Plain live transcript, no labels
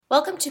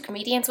Welcome to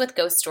Comedians with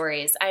Ghost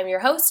Stories. I'm your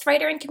host,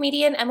 writer, and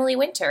comedian Emily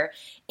Winter,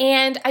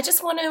 and I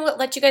just want to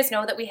let you guys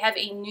know that we have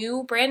a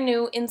brand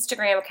new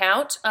Instagram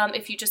account.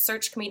 If you just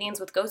search Comedians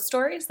with Ghost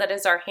Stories, that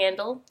is our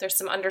handle. There's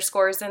some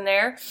underscores in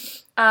there.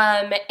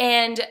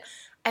 And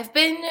I've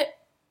been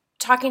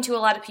talking to a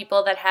lot of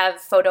people that have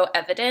photo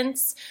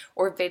evidence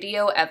or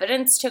video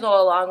evidence to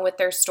go along with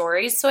their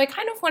stories, so I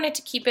kind of wanted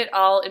to keep it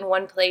all in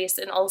one place,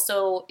 and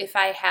also if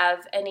I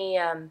have any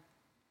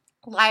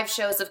live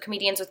shows of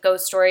Comedians with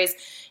Ghost Stories,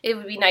 it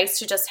would be nice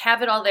to just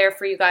have it all there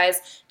for you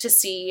guys to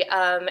see.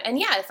 And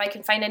yeah, if I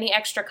can find any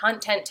extra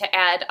content to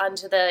add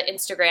onto the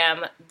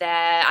Instagram,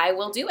 that I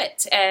will do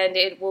it. And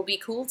it will be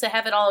cool to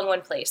have it all in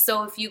one place.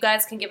 So if you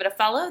guys can give it a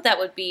follow, that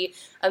would be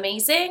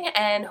amazing.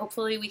 And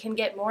hopefully we can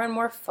get more and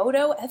more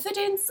photo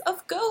evidence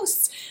of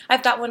ghosts.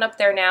 I've got one up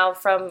there now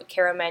from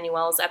Cara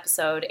Manuel's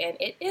episode, and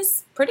it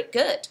is pretty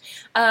good.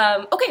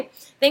 Okay,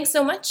 thanks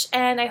so much,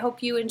 and I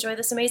hope you enjoy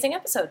this amazing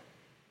episode.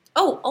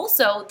 Oh,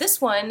 also,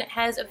 this one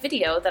has a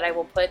video that I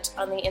will put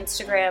on the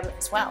Instagram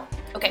as well.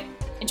 Okay,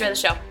 enjoy the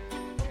show.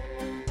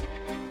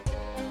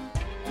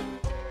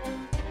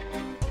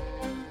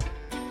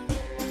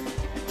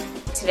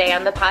 Today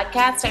on the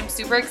podcast, I'm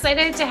super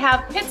excited to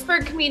have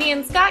Pittsburgh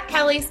comedian Scott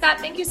Kelley. Scott,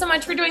 thank you so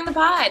much for doing the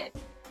pod.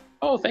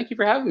 Oh, thank you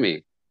for having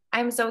me.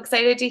 I'm so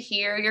excited to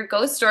hear your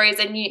ghost stories,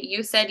 and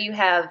you said you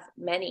have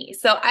many,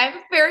 so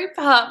I'm very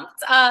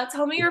pumped.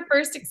 Tell me your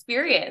first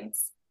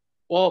experience.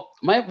 Well,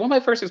 one of my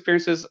first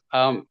experiences,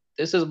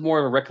 this is more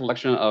of a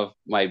recollection of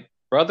my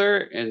brother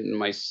and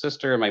my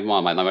sister and my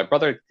mom. My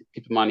brother,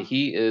 keep in mind,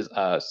 he is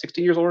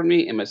 16 years older than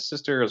me, and my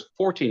sister is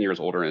 14 years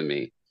older than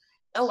me.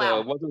 Oh, wow.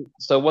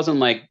 It wasn't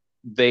like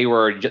they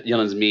were young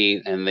as me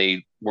and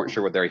they weren't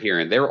sure what they were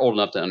hearing. They were old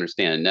enough to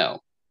understand and know.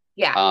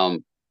 Yeah.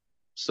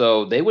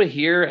 So they would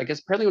hear, I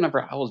guess, apparently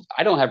whenever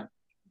I don't have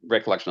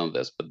recollection of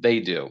this, but they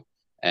do,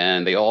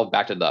 and they all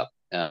backed it up.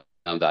 That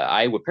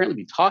I would apparently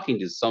be talking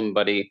to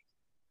somebody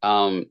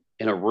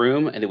in a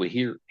room, and they would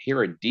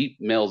hear a deep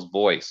male's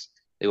voice.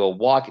 They will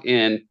walk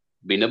in,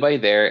 be nobody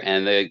there,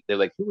 and they're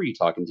like, "Who are you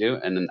talking to?"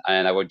 And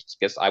I would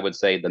guess I would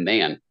say the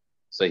man.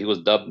 So he was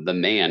dubbed the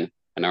man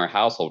in our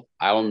household.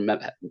 I don't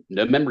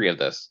no memory of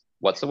this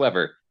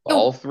whatsoever. But So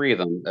all three of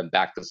them have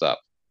backed this up.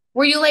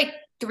 were you like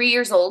 3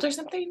 years old or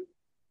something?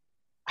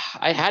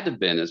 I had to have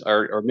been,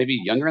 or maybe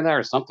younger than that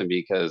or something,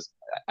 because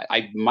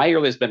my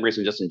earliest memories,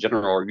 and just in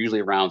general, are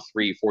usually around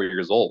 3, 4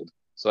 years old.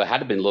 So it had to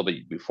have been a little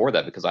bit before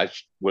that, because I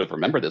would have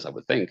remembered this, I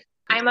would think.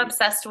 I'm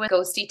obsessed with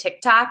ghosty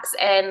TikToks,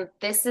 and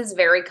this is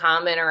very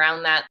common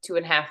around that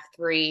 2.5,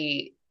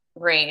 3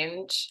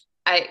 range.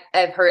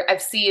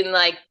 I've seen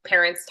like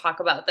parents talk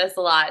about this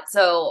a lot.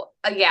 So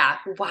yeah,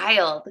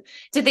 wild.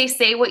 Did they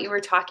say what you were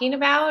talking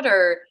about,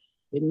 or?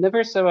 They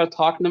never said what I was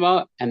talking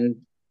about. And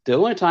the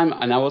only time,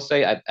 and I will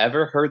say, I've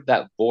ever heard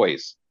that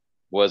voice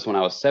was when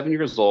I was 7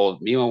 years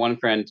old. Me and my one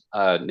friend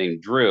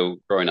named Drew,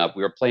 growing up,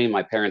 we were playing in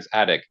my parents'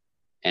 attic.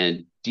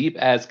 And deep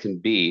as can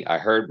be, I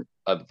heard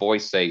a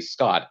voice say,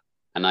 "Scott."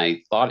 And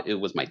I thought it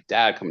was my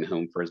dad coming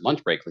home for his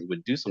lunch break, like he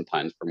would do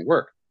sometimes from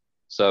work.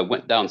 So I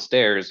went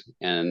downstairs,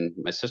 and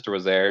my sister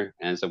was there,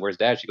 and I said, "Where's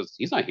dad?" She goes,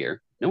 "He's not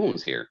here. No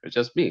one's here. It's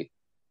just me.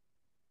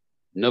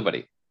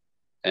 Nobody."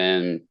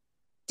 And it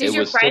Did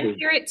your was still, friend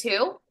hear it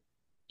too?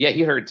 yeah,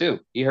 he heard it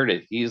too. He heard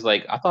it. He's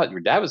like, "I thought your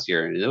dad was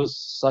here." And it was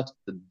such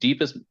the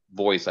deepest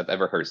voice I've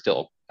ever heard.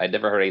 Still, I'd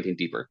never heard anything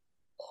deeper.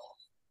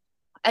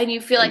 And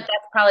you feel like And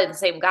that's probably the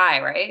same guy,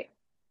 right?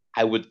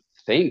 I would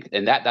think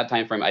in that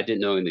time frame, I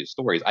didn't know any of these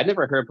stories. I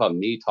never heard about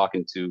me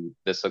talking to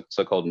this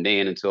so-called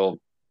Nan until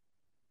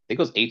I think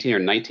it was 18 or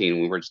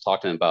 19. We were just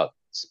talking about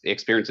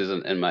experiences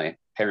in my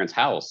parents'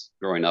 house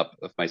growing up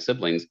with my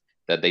siblings,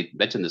 that they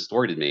mentioned this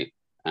story to me.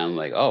 And I'm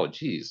like, oh,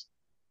 geez,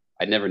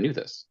 I never knew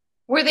this.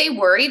 Were they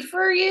worried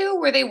for you?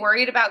 Were they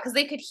worried about, because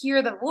they could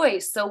hear the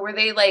voice. So were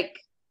they like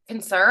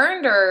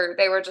concerned, or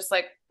they were just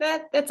like,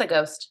 that's a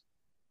ghost?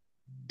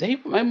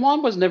 My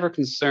mom was never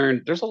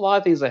concerned. There's a lot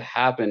of things that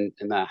happened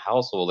in that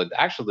household.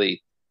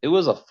 Actually, it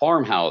was a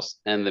farmhouse,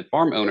 and the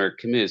farm owner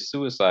committed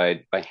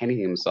suicide by hanging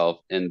himself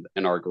in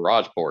our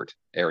garage port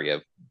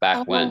area back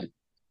Oh, when.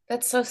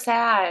 that's so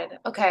sad.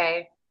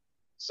 Okay.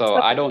 So So,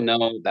 I don't know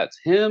if that's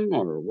him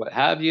or what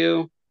have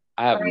you.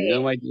 I have right.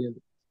 no idea.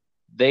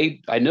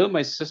 I know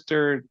my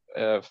sister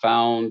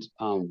found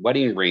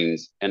wedding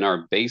rings in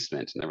our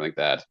basement and everything like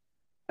that,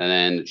 and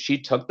then she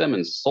took them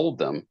and sold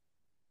them.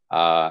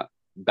 Uh,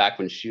 Back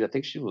when I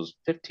think she was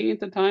 15 at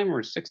the time,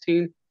 or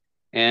 16.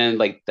 And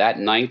like that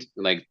night,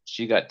 like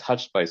she got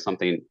touched by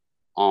something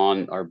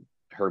on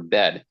her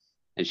bed,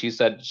 and she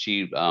said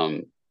she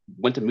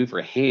went to move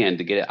her hand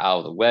to get it out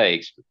of the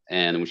way,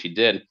 and when she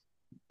did,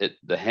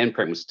 the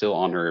handprint was still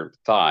on her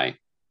thigh,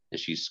 and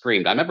she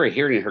screamed. I remember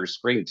hearing her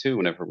scream too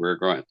whenever we were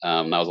growing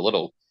when I was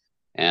little,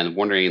 and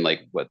wondering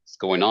like what's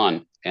going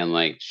on. And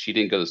like she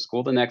didn't go to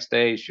school the next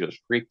day. She was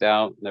freaked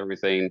out and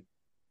everything.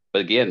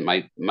 But again,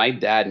 my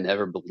dad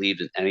never believed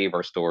in any of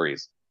our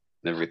stories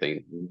and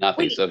everything,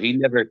 nothing. Wait, So he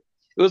never. It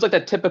was like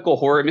that typical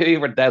horror movie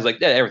where dad's like,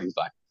 "Yeah, everything's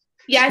fine."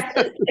 Yes,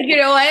 you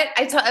know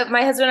what?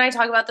 My husband and I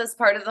talk about this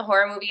part of the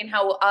horror movie and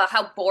how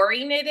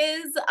boring it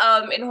is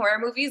in horror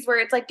movies where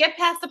it's like get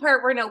past the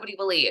part where nobody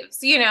believes,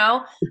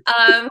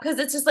 because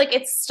it's just like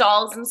it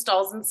stalls and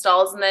stalls and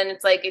stalls and then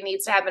it's like it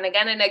needs to happen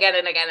again and again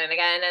and again and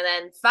again and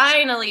then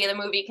finally the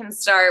movie can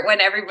start when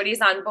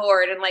everybody's on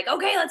board and like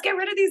okay, let's get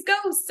rid of these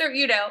ghosts or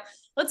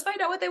let's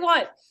find out what they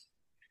want.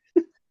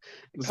 But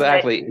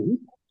Exactly.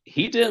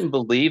 He didn't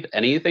believe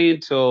anything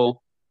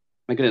until,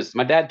 my goodness,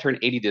 my dad turned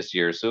 80 this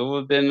year, so it would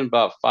have been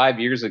about 5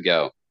 years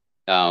ago.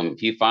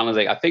 He finally was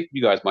like, I think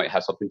you guys might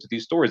have something to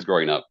these stories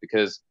growing up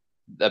because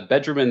the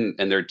bedroom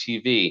and their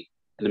TV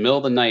in the middle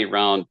of the night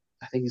around,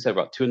 I think he said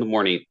about 2 in the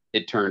morning,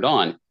 it turned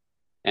on.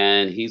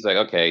 And he's like,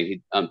 okay,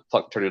 he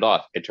turned it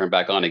off. It turned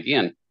back on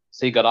again.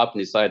 So he got up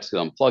and decided to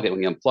unplug it. When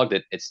he unplugged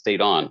it, it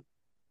stayed on.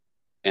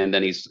 And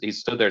then he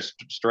stood there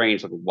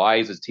strange, like, why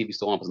is his TV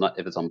still on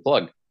if it's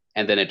unplugged?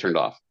 And then it turned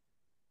off.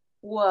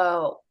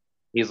 whoa.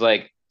 He's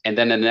like, and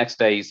then the next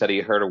day he said he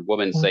heard a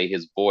woman say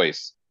his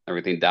voice,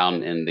 everything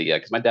down in the,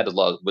 because my dad does a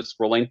lot of wood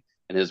scrolling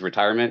in his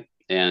retirement.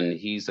 And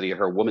he said he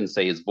heard a woman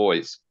say his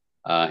voice,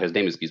 his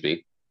name, excuse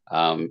me.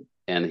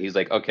 And he's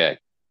like, okay,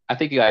 I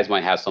think you guys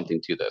might have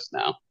something to this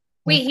now.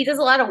 Wait, he does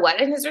a lot of what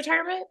in his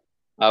retirement?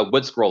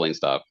 Wood scrolling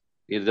stuff.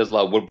 He does a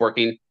lot of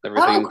woodworking, Oh,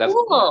 everything. That's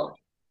cool.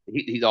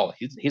 he's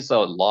done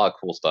a lot of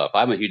cool stuff.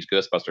 I'm a huge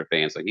Ghostbuster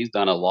fan, so he's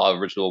done a lot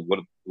of original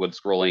wood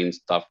scrolling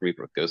stuff for me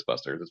for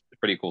Ghostbusters. It's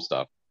pretty cool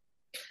stuff.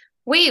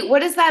 Wait, what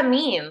does that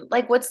mean?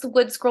 Like, what's the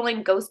wood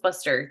scrolling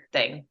Ghostbuster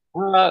thing?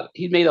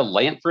 He made a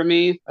lamp for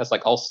me. That's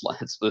like all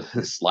it's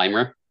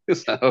Slimer.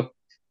 So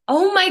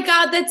Oh my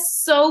God,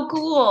 that's so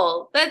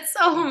cool. That's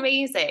so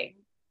amazing.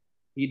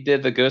 he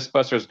did the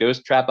Ghostbusters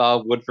ghost trap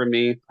out of wood for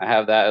me. I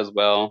have that as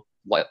well,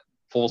 like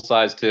full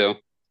size too.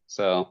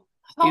 So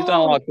he's done a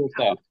Holy, lot of cool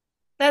stuff.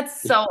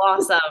 that's so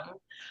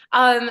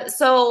awesome.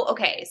 So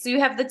okay, so you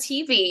have the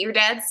TV, your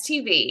dad's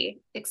TV Yeah,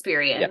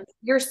 experience.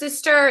 Your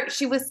sister,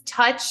 she was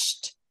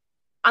touched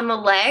on the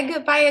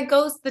leg by a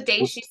ghost the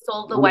day she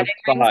sold the on the wedding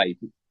rings. thigh.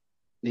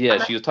 Yeah, On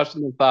the, she was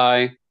touching the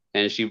thigh,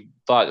 and she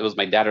thought it was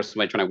my dad or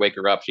somebody trying to wake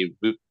her up. She,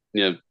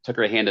 took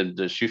her hand and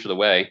just shooed it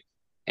away,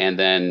 and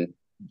then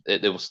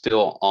it was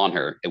still on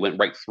her. It went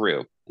right through,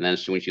 and then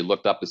when she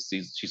looked up and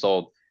she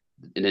saw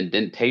an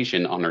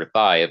indentation on her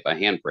thigh of a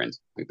handprint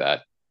like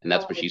that, and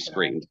that's oh when my she God.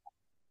 screamed.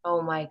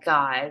 Oh my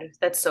God,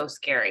 that's so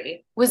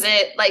scary. Was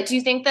it like, do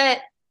you think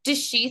that, does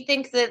she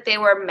think that they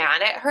were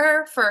mad at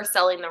her for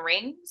selling the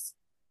rings?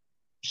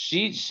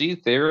 She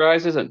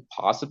theorizes it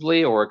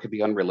possibly, or it could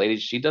be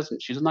unrelated. She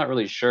doesn't. She's not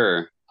really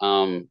sure.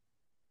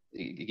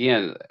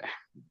 Again,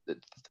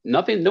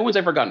 nothing. No one's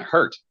ever gotten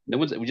hurt. No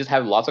one's. We just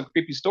have lots of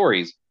creepy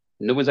stories.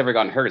 No one's ever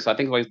gotten hurt. So I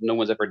think like no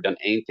one's ever done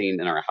anything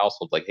in our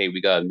household like, hey,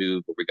 we gotta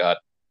move, or we got.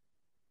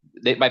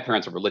 My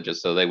parents are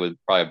religious, so they would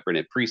probably bring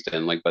a priest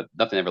in, like, but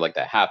nothing ever like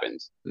that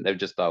happens. They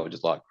just thought it was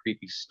just a lot of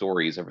creepy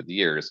stories over the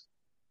years.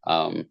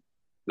 Um,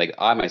 like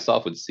I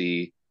myself would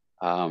see,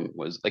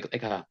 was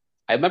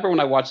I remember when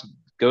I watched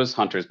Ghost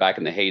Hunters back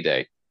in the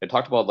heyday. They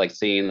talked about like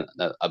seeing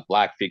a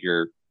black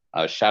figure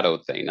shadow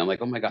thing. I'm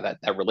like, oh my god,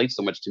 that relates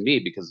so much to me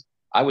because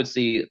I would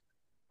see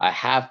a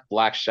half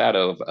black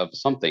shadow of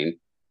something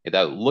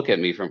that would look at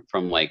me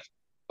from like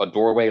a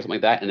doorway or something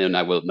like that, and then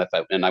I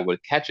would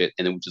catch it,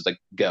 and it would just like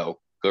go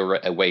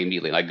right away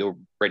immediately. And I go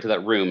right to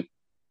that room,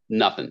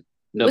 nothing,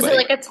 Was it nobody.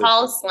 like a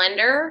tall,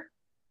 slender?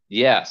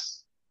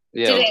 Yes,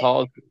 Did yeah, it,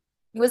 tall.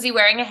 was he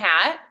wearing a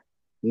hat?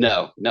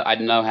 No, I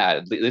didn't know how.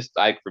 At least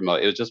I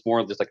promote. It was just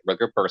more just like a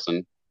regular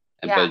person,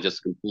 and Yeah. but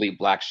just complete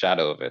black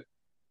shadow of it.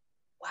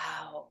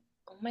 Wow.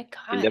 Oh my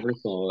I God. never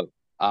saw it.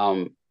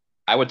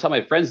 I would tell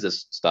my friends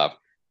this stuff,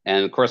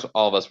 and of course,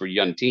 all of us were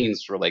young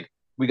teens. We're like,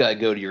 we gotta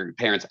go to your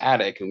parents'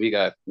 attic, and we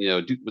got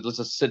let's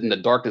just sit in the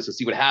darkness and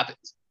see what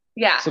happens.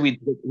 Yeah. So we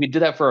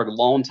did that for a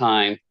long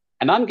time,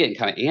 and I'm getting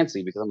kind of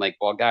antsy because I'm like,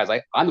 well, guys,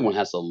 I'm the one who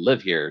has to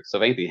live here, so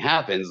if anything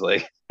happens,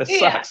 like that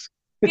Yeah. sucks.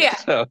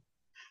 Yeah.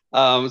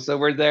 So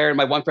we're there, and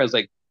my one friend's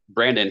like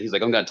Brandon. He's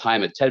like, I'm gonna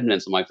time it 10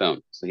 minutes on my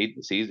phone. So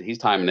he's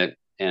timing it,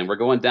 and we're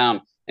going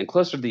down. And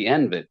closer to the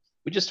end of it,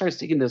 we just started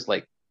seeing this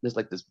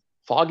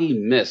foggy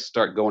mist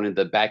start going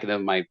into the back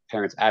of my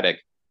parents' attic,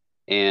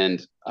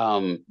 and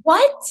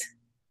What?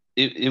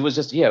 it was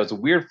just it was a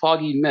weird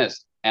foggy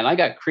mist, and I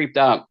got creeped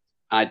out.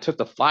 I took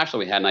the flashlight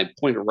we had and I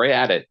pointed right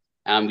at it,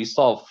 and we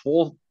saw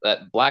full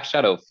that black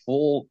shadow,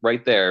 full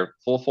right there,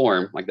 full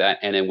form like that,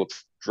 and then would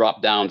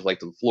drop down to like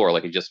to the floor,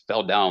 like it just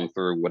fell down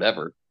for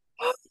whatever.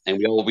 And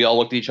we all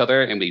looked at each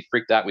other and we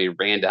freaked out. And we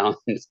ran down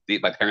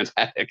my parents'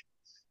 attic.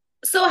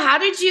 So how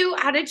did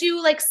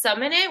you like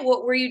summon it?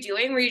 What were you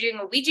doing? Were you doing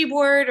a Ouija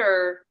board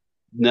or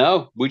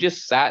No, we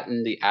just sat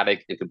in the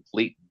attic in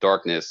complete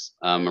darkness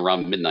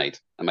around midnight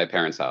at my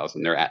parents' house,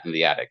 and they're in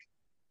the attic,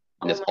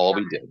 and oh that's my all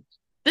God. we did.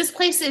 This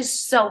place is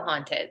so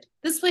haunted.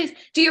 This place,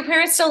 do your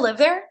parents still live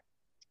there?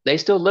 They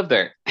still live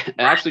there. And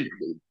actually,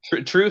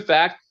 true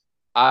fact,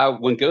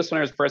 when Ghost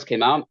Hunters first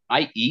came out,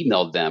 I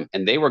emailed them,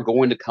 and they were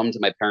going to come to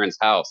my parents'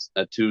 house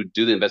to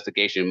do the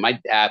investigation. My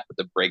dad put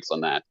the brakes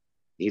on that.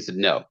 He said,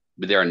 "No,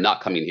 they are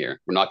not coming here.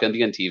 We're not going to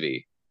be on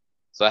TV."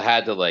 So I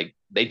had to like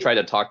they tried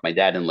to talk my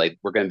dad and like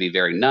we're going to be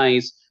very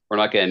nice. We're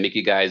not going to make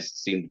you guys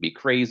seem to be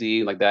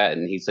crazy like that.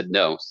 And he said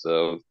no,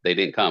 so they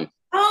didn't come.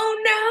 Oh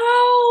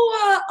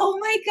no! Oh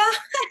my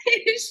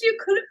gosh, you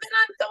could have been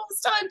on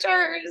Ghost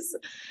Hunters.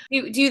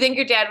 Do you think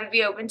your dad would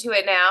be open to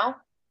it now?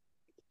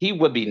 He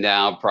would be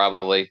now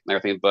probably and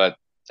everything, but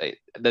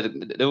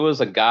there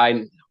was a guy,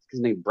 his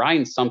name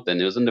Brian something.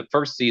 It was in the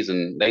first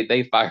season.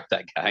 They fired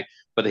that guy,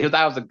 but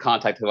that was a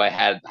contact who I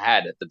had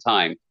at the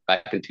time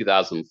back in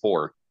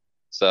 2004.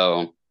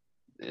 So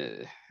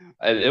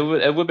it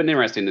would have been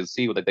interesting to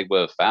see what they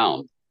would have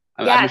found.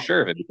 I'm Yeah.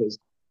 sure of it because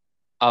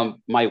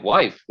my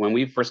wife, when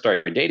we first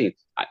started dating,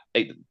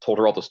 I told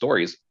her all the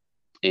stories,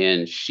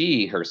 and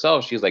she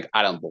herself, she's like,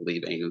 I don't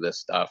believe any of this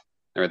stuff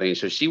and everything.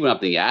 So she went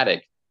up in the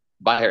attic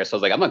by herself. I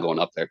was like, I'm not going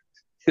up there.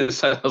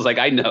 So I was like,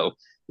 I know.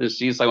 And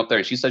she's like up there,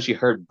 and she said she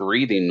heard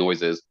breathing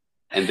noises,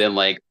 and then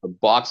like a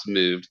box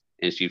moved,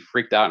 and she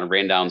freaked out and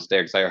ran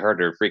downstairs. I heard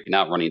her freaking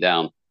out, running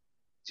down.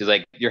 She's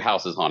like, your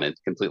house is haunted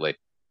completely.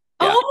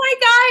 Yeah, Oh my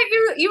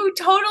God, you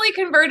totally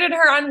converted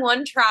her on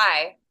one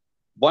try.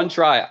 one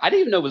try. I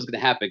didn't even know it was going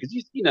to happen because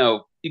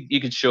you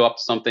could show up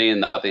to something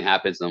and nothing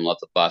happens and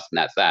lots of bust and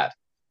that's that.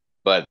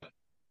 But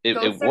it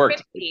Ghosts are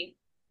worked. risky.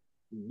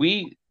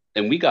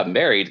 We got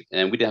married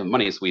and we didn't have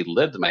money, so we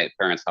lived in my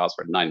parents' house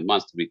for 9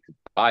 months till we could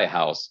buy a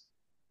house.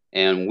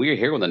 And we were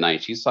here one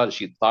night. She thought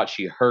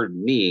she heard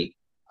me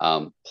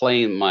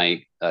playing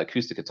my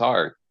acoustic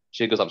guitar.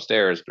 She goes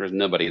upstairs. There's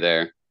nobody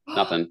there.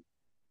 Nothing.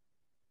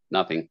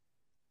 Nothing.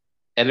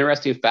 An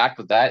interesting fact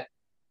with that,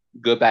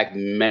 go back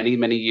many,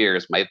 many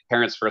years. My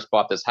parents first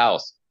bought this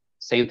house.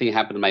 Same thing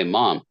happened to my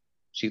mom.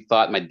 She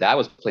thought my dad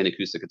was playing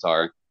acoustic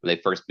guitar when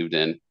they first moved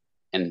in,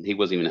 and he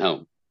wasn't even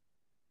home.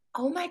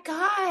 Oh my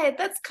God,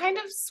 that's kind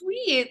of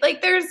sweet.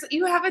 Like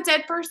you have a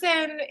dead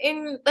person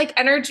in like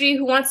energy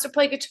who wants to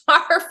play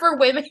guitar for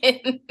women.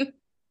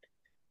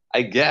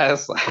 I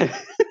guess.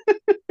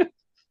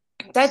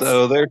 That's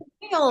So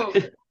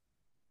wild.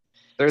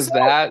 there's So,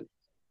 that.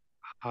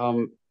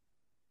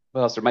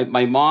 What else?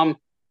 My mom,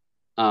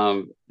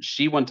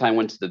 she one time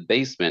went to the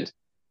basement,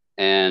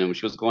 and when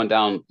she was going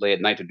down late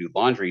at night to do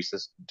laundry, she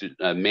says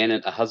a man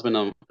and a husband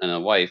and a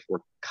wife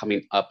were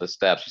coming up the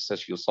steps. She says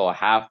she saw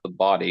half the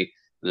body,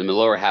 and the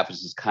lower half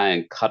was just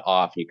kind of cut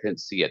off, and you couldn't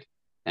see it.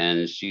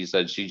 And she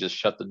said she just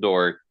shut the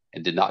door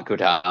and did not go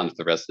down for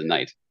the rest of the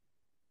night.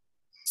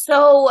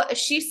 so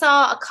she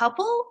saw a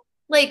couple?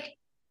 Like,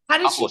 how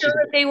did she Couple, know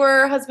that they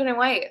were husband and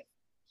wife?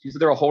 she said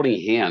they were holding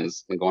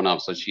hands and going up,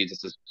 so she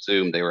just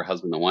assumed they were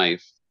husband and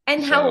wife.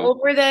 And how So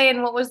old were they?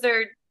 And what was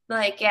their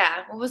like?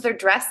 Yeah, what was their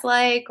dress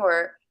like?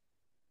 Or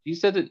she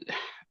said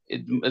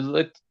it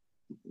looked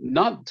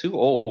not too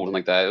old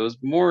like that. It was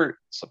more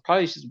so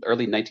probably just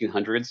early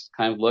 1900s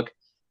kind of look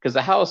because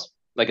the house,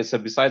 like I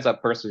said, besides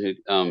that person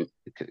who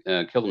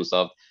killed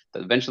himself,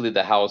 eventually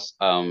the house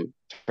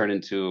turned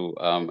into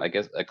I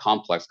guess a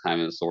complex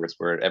kind of sorts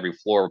where every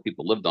floor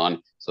people lived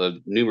on. So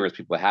numerous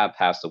people have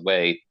passed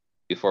away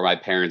before my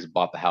parents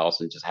bought the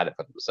house and just had it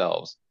for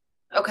themselves.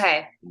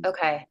 okay,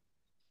 okay.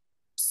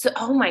 So,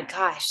 oh my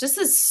gosh, this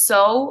is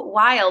so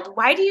wild.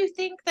 Why do you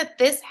think that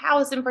this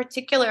house in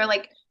particular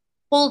like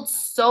holds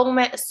so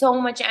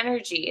much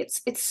energy?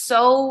 It's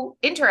so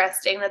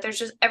interesting that there's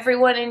just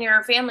everyone in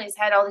your family's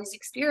had all these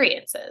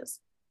experiences.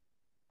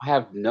 I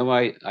have no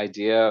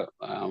idea.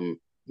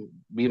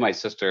 Me and my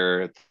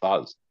sister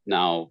thought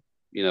now,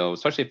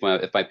 especially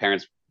if my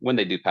parents, when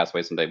they do pass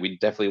away someday, we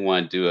definitely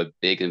want to do a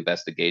big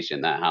investigation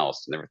in that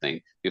house and everything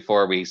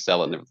before we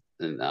sell it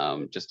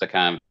and just to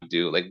kind of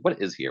do like,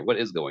 what is here? What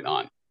is going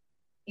on?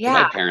 Because my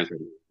Yeah, parents were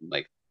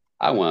like,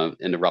 I want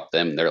to interrupt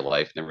them, their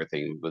life and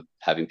everything with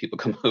having people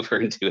come over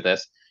and do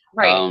this.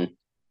 right. Um,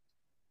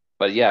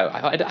 but yeah,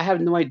 I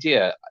have no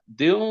idea.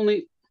 The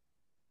only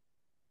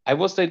I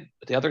will say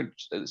the other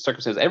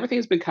circumstances,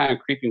 everything's been kind of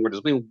creeping. Where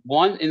there's been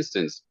one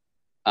instance,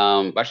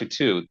 actually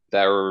two,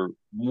 that are a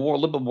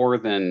little bit more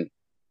than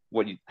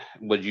what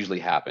usually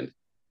happened.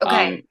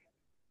 Okay. Um,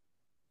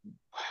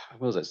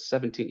 what was it,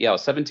 17? Yeah, I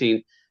was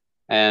 17,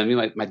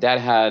 and my dad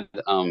had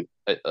a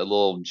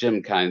little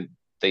gym kind of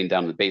thing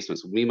down in the basement.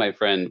 So me and my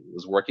friend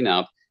was working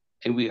out,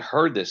 and we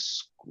heard this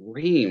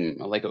scream,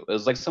 like it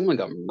was like someone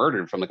got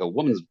murdered from like a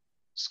woman's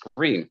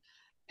scream,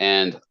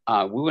 and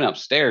we went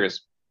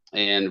upstairs,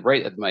 and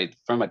right at my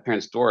front of my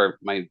parents' door,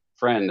 my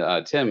friend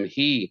Tim,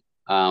 he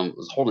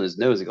was holding his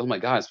nose, like, oh my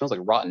god, it smells like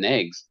rotten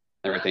eggs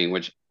and everything,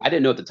 which I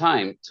didn't know at the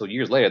time. Till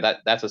years later,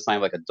 that's a sign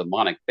of like a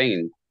demonic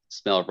thing,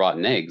 smell of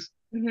rotten eggs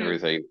and Hmm.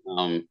 everything.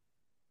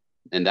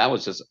 And that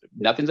was just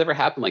nothing's ever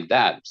happened like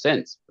that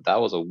since. But that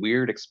was a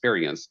weird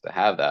experience to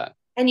have that.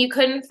 And you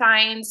couldn't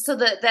find, so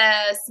the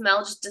smell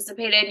just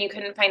dissipated and you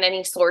couldn't find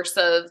any source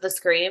of the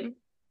scream?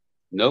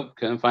 Nope,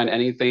 couldn't find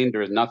anything.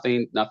 There was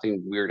nothing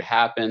weird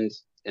happened,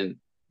 and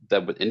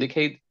that would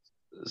indicate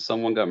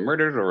someone got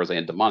murdered or was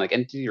a demonic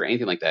entity or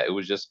anything like that. It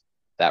was just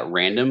that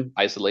random,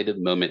 isolated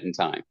moment in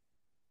time.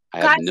 I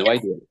have Gosh, no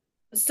idea.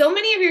 so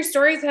many of your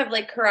stories have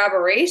like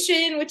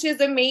corroboration, which is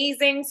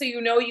amazing. So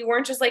you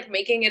weren't just like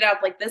making it up,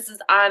 like this is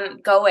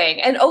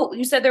ongoing. And oh,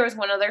 you said there was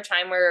one other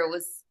time where it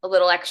was A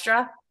little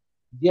extra?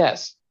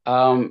 Yes.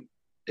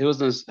 It was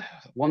this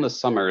one of the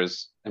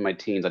summers in my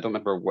teens. I don't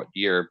remember what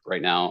year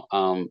right now.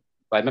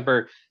 But I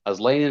remember I was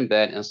laying in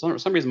bed, and for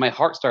some reason my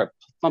heart started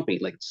thumping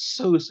like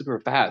so super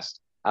fast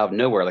out of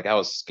nowhere. Like I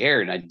was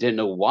scared, and I didn't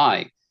know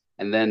why.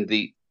 And then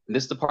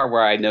this is the part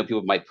where I know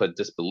people might put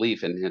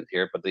disbelief in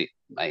here, but the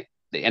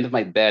end of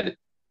my bed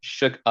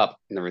shook up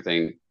and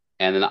everything,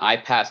 and then I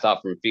passed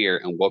out from fear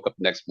and woke up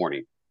the next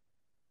morning.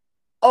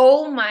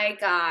 Oh my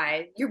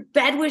God. Your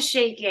bed was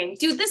shaking.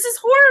 Dude, this is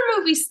horror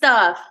movie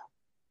stuff.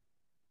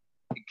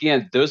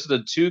 Again, those are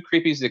the two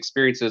creepiest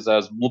experiences that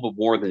was a little bit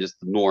more than just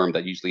the norm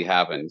that usually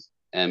happens.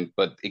 And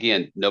but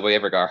again, nobody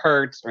ever got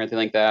hurt or anything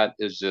like that.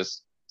 It's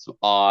just some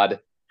odd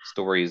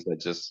stories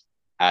that just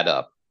add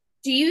up.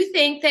 Do you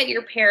think that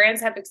your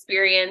parents have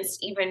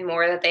experienced even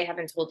more that they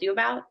haven't told you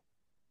about?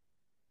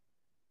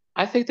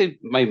 I think that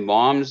my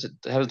mom's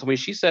has told me.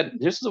 She said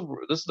this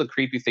is the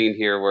creepy thing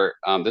here, where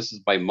this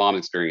is my mom's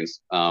experience.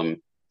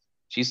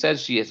 She said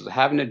she is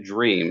having a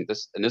dream.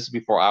 This is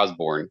before I was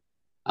born,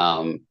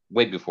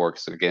 way before.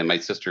 Because again, my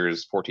sister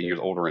is 14 years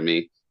older than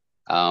me.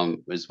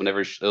 It was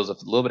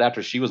a little bit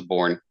after she was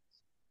born.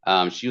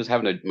 She was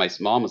having my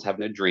mom was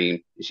having a dream.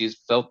 And she's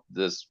felt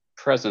this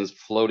presence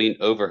floating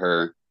over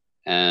her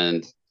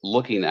and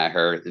looking at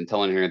her and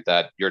telling her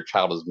that your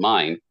child is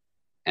mine.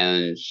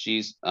 And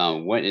she's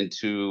went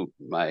into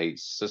my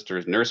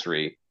sister's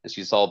nursery and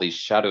she saw these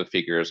shadow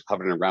figures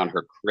hovering around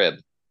her crib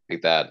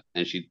like that,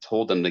 and she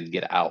told them to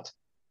get out.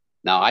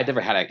 Now, I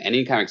never had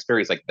any kind of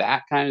experience like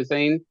that kind of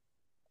thing.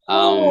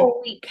 Um,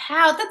 Holy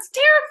cow, that's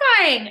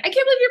terrifying. I can't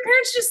believe your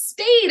parents just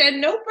stayed and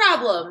no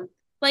problem.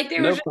 Like they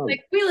were no just problem.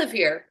 like, we live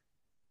here.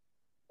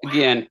 Wow.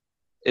 Again,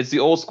 it's the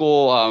old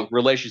school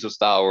relationship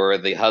style where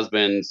the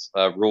husbands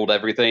ruled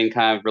everything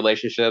kind of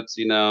relationships,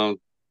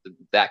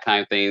 that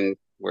kind of thing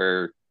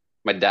where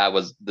my dad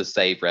was the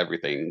say for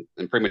everything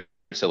and pretty much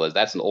still is.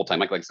 That's an old time.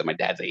 Like I said, my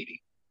dad's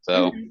 80.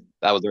 So Mhm.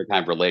 that was their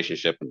kind of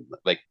relationship.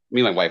 Like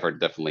me and my wife are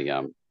definitely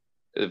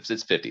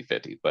it's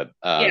 50-50, but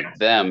Yeah.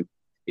 them,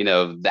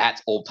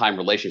 that's old time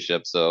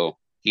relationship. So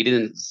he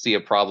didn't see a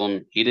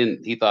problem.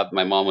 He thought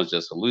my mom was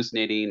just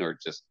hallucinating or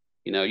just,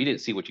 you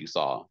didn't see what you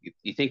saw.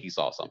 You think you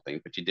saw something,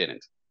 but you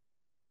didn't.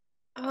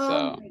 Oh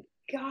So my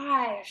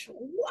gosh.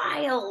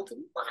 Wild,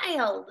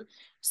 wild.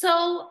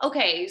 So,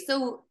 okay.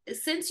 So,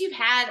 since you've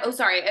had, oh,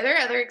 sorry, are there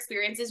other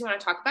experiences you want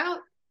to talk about?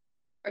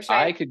 Or should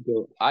I?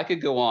 I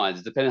could go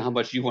on, depending on how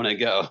much you want to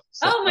go.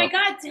 So Oh my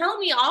God, tell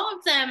me all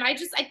of them.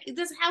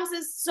 This house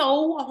is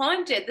so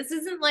haunted. This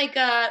isn't like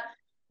a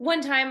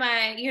one time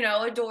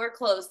a door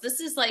closed. This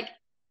is like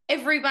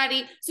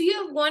everybody. So you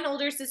have one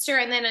older sister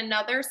and then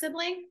another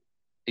sibling?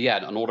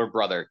 yeah, an older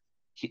brother.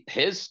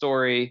 His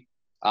story,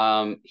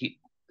 he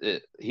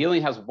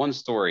only has one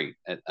story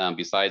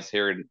besides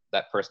hearing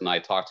that person I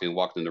talked to and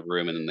walked in the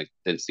room and then like,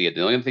 didn't see it.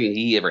 The only thing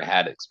he ever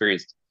had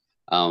experienced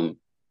um,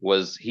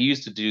 was he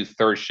used to do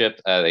third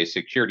shift at a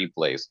security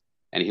place,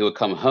 and he would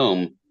come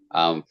home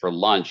for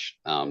lunch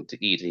to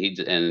eat,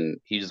 and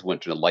he just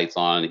went to the lights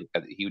on.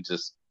 He would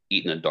just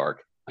eat in the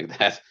dark like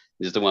that.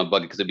 He just didn't want to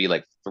bug it because it'd be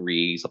like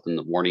 3 something in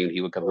the morning.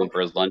 He would come home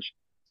for his lunch.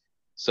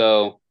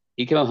 So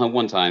he came home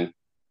one time,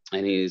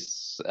 and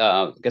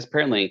I guess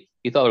apparently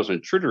he thought there was an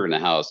intruder in the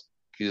house.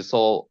 He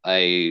saw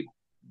a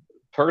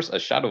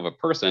shadow of a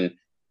person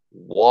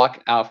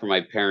walk out from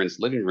my parents'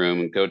 living room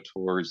and go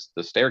towards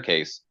the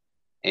staircase.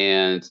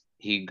 And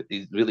he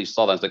really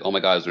saw that. It's like, oh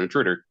my God, there's an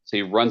intruder. So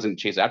he runs and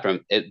chases after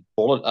him. It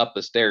bolted up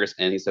the stairs,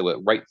 and he said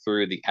went right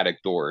through the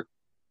attic door.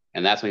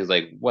 And that's when he's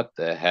like, what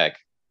the heck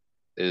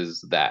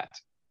is that?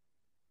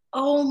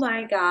 Oh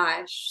my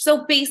gosh.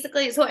 So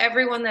basically, so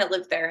everyone that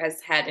lived there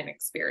has had an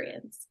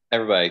experience.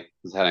 Everybody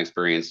has had an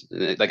experience.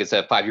 Like I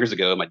said, 5 years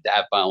ago, my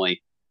dad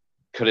finally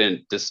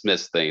couldn't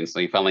dismiss things. So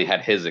he finally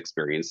had his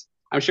experience.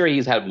 I'm sure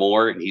he's had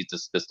more and he's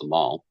dismissed them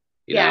all,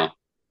 you Yeah. know.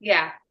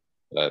 Yeah.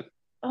 But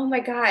Oh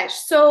my gosh.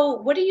 So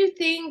what do you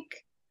think?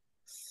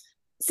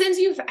 Since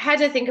you've had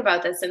to think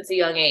about this since a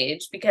young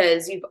age,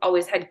 because you've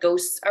always had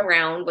ghosts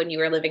around when you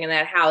were living in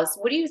that house,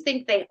 what do you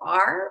think they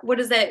are? What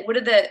does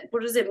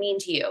it mean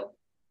to you?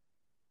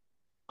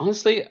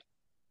 honestly,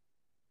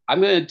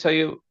 I'm going to tell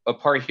you a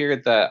part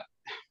here that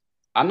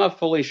I'm not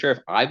fully sure if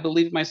I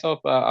believe myself.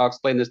 I'll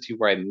explain this to you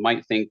where I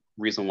might think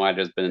reason why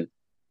there's been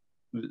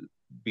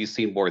be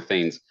seen more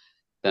things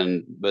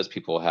than most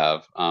people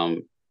have.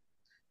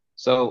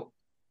 So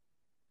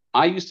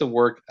I used to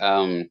work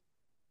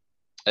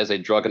as a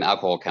drug and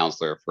alcohol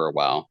counselor for a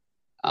while.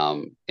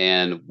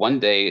 And one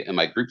day in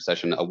my group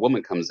session, a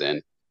woman comes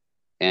in.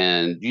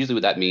 And usually,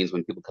 what that means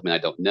when people come in, I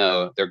don't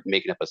know, they're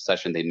making up a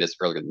session they missed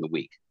earlier in the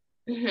week.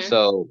 Hmm.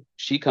 So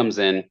she comes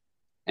in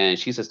and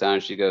she sits down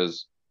and she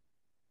goes,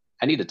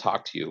 I need to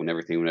talk to you and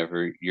everything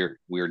whenever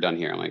we're done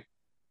here. I'm like,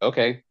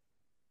 okay.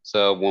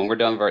 So when we're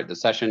done with the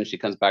session, she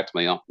comes back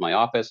to my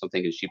office. I'm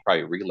thinking she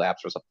probably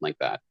relapsed or something like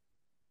that.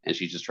 And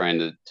she's just trying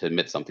to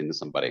admit something to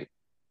somebody.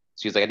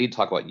 She's like, I need to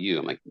talk about you.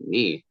 I'm like,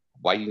 me?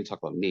 Why do you need to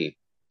talk about me?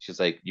 She's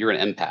like, you're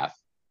an empath.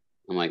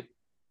 I'm like,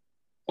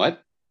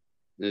 what?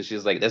 And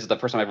she's like, this is the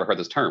first time I ever heard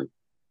this term.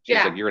 She's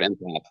Yeah. like, you're an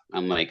empath.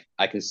 I'm like,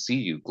 I can see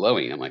you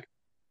glowing. I'm like,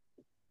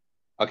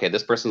 okay,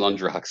 this person's on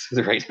drugs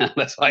right now.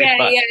 That's why I Yeah,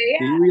 thought yeah, he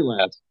yeah.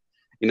 relapsed.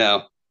 You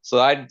know, so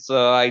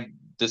I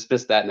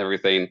dismissed that and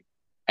everything.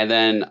 And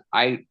then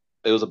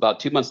it was about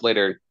 2 months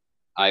later,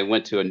 I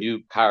went to a new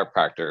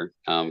chiropractor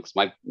because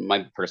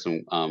my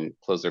person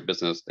closed their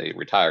business, they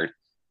retired,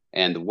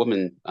 and the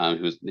woman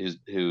who's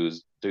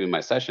doing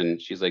my session,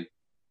 she's like,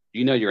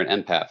 you know, you're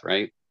an empath,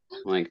 right?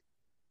 I'm like,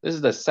 this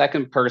is the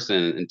second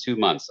person in 2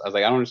 months. I was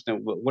like, I don't understand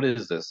what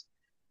is this.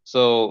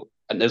 So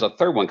and there's a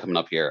third one coming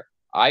up here.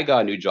 I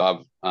got a new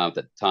job at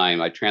the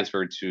time. I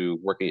transferred to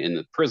working in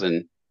the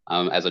prison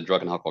as a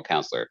drug and alcohol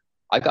counselor.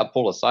 I got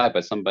pulled aside by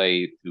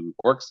somebody who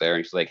works there,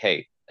 and she's like,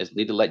 "Hey, I just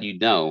need to let you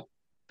know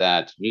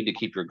that you need to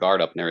keep your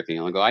guard up and everything."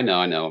 And I go, I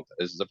know.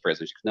 This is a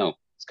prison." She goes, "No,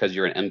 it's because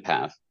you're an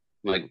empath."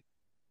 I'm like,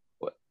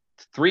 "What?"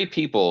 Three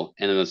people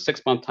in a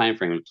 6 month time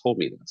frame have told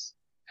me this,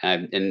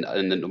 and in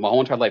my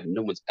whole entire life,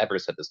 no one's ever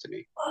said this to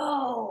me.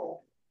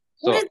 Oh,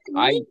 what does So it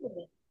mean?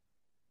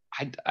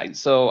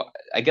 so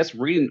I guess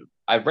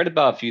I've read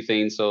about a few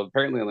things. So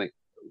apparently, like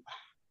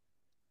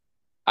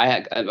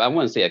I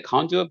want to say a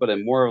conduit, but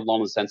I'm more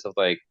along the sense of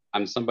like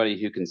I'm somebody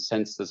who can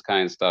sense this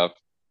kind of stuff,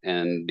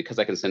 and because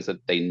I can sense it,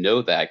 they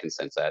know that I can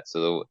sense that.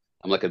 So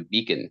I'm like a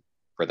beacon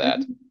for that.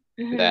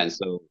 Mhm. And Mhm.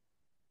 so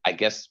I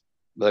guess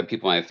other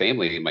people in my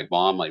family, my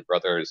mom, my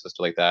brother, and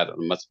sister like that,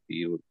 must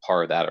be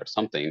part of that or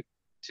something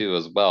too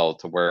as well,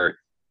 to where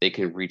they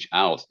can reach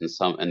out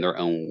in their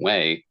own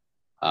way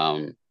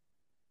um,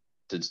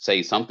 to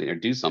say something or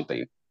do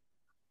something.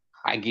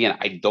 Again,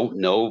 I don't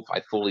know if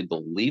I fully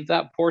believe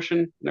that portion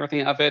and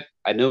everything of it.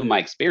 I know my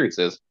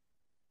experiences,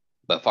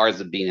 but as far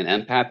as it being an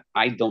empath,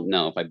 I don't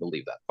know if I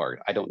believe that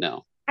part. I don't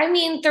know. I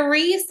mean,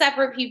 three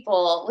separate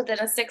people within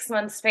a 6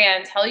 month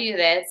span tell you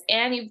this,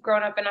 and you've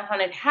grown up in a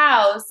haunted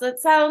house. That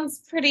sounds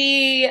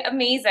pretty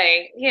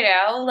amazing,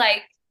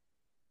 like,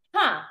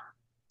 huh.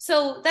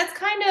 So that's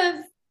kind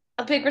of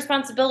a big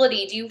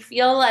responsibility. Do you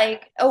feel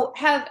like, oh,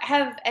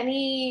 have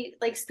any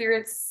like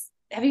spirits,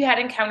 have you had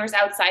encounters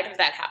outside of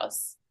that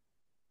house?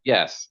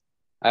 Yes,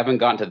 I haven't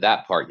gotten to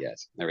that part yet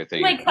and Oh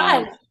my everything.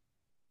 God.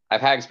 I've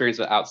had experience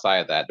outside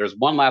of that. There's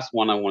one last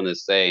one I wanted to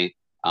say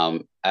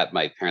at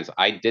my parents.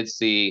 I did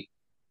see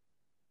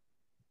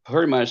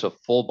pretty much a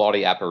full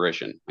body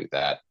apparition like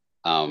that.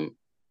 Um,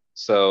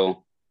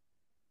 so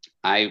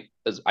I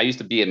used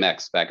to be a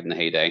Mex back in the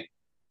heyday,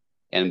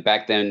 and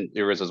back then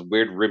there was this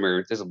weird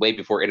rumor. This is way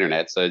before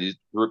internet. So the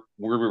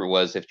rumor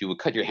was if you would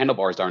cut your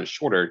handlebars down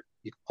shorter,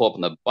 you could pull up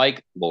on the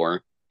bike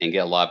more and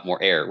get a lot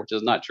more air, which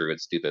is not true.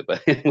 It's stupid,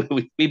 but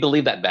we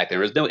believed that back then.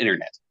 There was no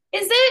internet.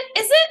 Is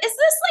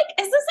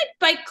this like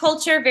bike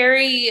culture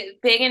very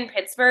big in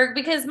Pittsburgh?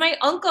 Because my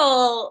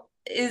uncle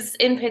is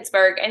in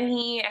Pittsburgh and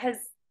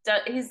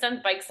he's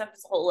done bike stuff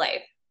his whole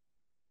life.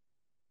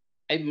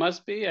 It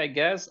must be, I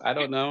guess. I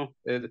don't know.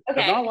 There's not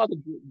a Okay. lot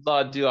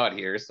to do out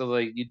here, so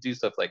like you do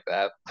stuff like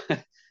that.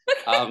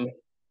 um,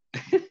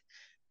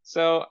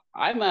 so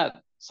I'm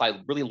at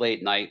really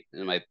late night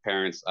in my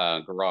parents'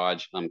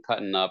 garage. I'm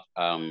cutting up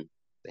the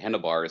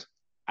handlebars.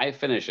 I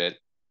finish it,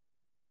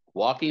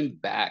 walking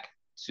back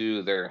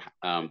to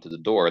the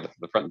door,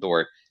 the front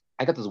door.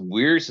 I got this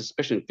weird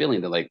suspicion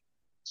feeling that like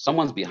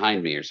someone's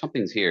behind me or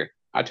something's here.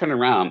 I turn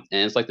around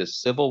and it's like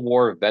this Civil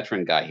War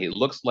veteran guy. He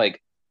looks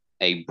like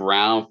a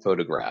brown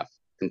photograph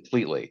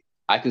completely.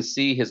 I can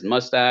see his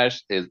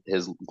mustache,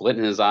 his glint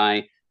in his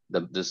eye,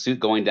 the suit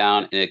going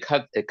down, and it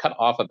cut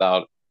off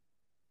about a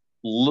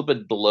little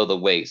bit below the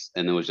waist,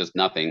 and it was just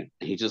nothing.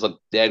 He just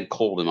looked dead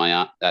cold in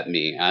my at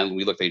me, and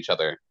we looked at each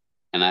other,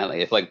 and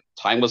if like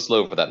time was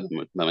slow for that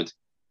moment,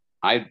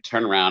 I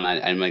turn around.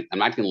 I'm like,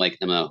 I'm acting like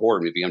in a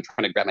horror movie. I'm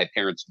trying to grab my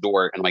parents'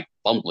 door and I'm like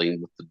fumbling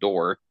with the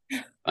door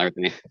and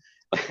everything.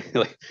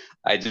 Like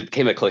I just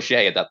became a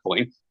cliche at that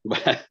point.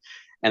 But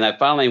and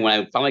when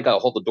I finally got a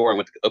hold of the door and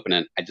went to open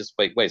it, I just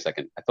wait a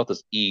second. I felt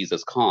this ease,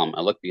 this calm.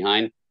 I looked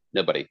behind,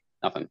 nobody,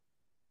 nothing.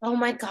 Oh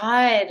my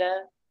God.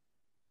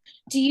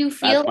 Do you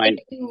feel That's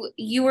like my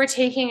you were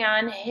taking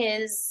on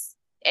his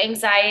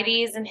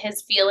anxieties and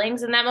his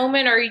feelings in that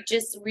moment, or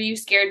were you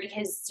scared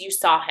because you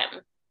saw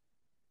him?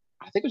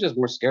 I think I was just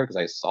more scared because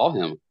I saw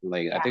him.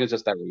 Like I think Yeah. it's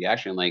just that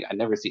reaction. Like I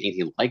never see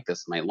anything like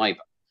this in my life.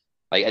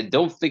 Like I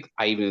don't think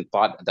I even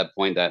thought at that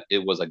point that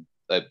it was a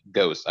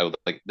ghost. I was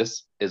like,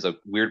 this is a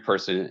weird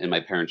person in my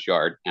parents'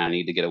 yard, and I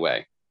need to get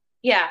away.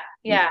 Yeah.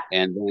 Yeah.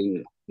 And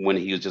then when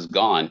he was just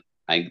gone,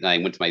 I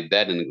went to my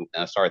bed and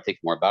I started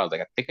thinking more about it. I was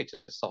like, I think I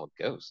just saw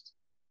a ghost,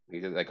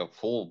 like a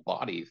full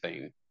body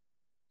thing.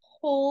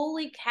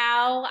 Holy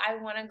cow, I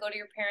want to go to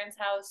your parents'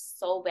 house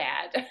so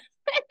bad.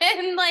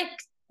 And like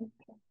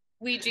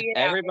Ouija it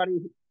out. Everybody,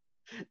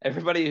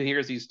 everybody who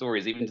hears these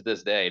stories, even to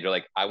this day, they're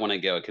like, I want to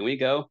go. Can we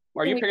go?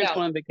 Are Can your we parents go?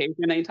 going on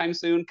vacation anytime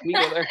soon? Can we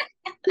go there?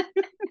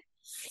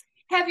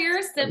 Have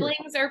your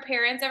siblings or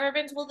parents ever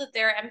been told that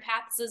they're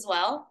empaths as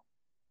well?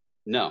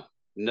 No,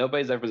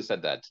 nobody's ever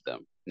said that to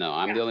them. No,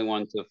 I'm Yeah. the only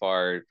one so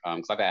far.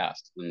 Because I've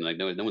asked, and like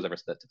no one's ever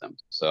said that to them.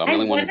 So I'm the I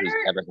only one wonder who's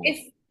ever had.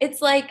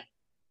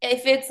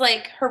 if it's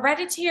like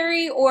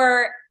hereditary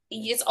or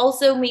it's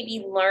also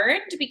maybe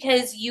learned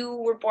because you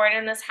were born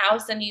in this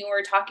house and you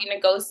were talking to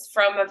ghosts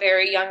from a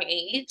very young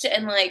age.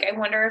 And like, I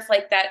wonder if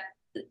like that,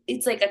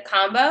 it's like a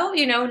combo,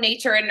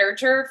 nature and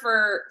nurture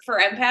for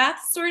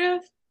empaths, sort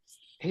of.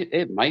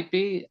 It might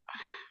be.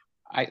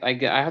 I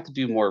have to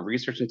do more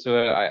research into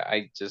it.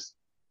 I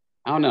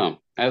don't know.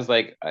 I was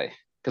like,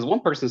 because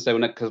one person said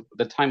because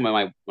the time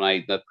when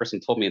the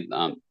person told me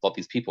about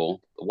these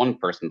people, the one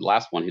person, the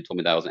last one who told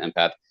me that I was an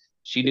empath,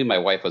 she knew my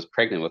wife was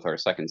pregnant with our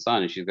second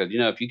son, and she goes,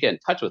 if you get in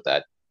touch with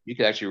that, you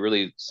could actually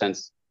really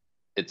sense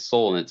its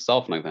soul in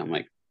itself, and like that. I'm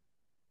like,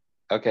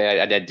 okay,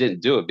 I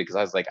didn't do it because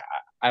I was like,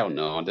 I don't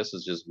know, this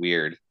is just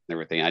weird and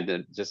everything. I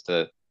did just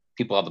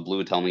people out of the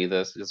blue tell me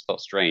this. It just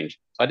felt strange,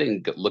 so I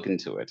didn't look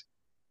into it.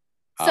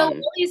 So Um,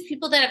 all these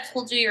people that have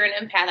told you you're an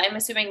empath, I'm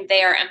assuming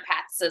they are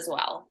empaths as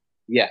well.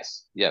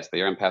 yes,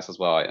 they are empaths as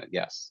well.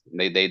 Yes,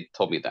 they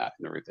told me that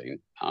and everything.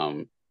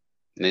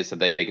 And they said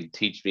they could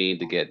teach me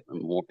to get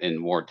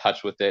more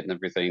touch with it and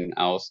everything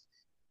else.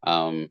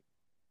 Um,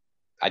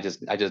 I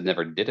just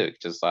never did it.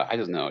 I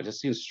just know it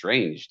just seems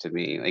strange to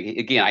me. Like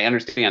again, I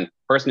understand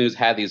person who's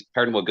had these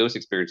paranormal ghost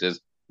experiences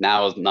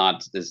now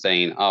is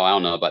saying, oh, I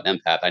don't know about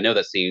empath. I know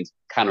that seems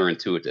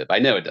counterintuitive. I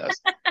know it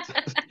does.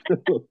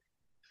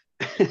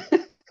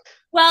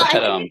 Well, I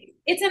But think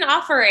it's an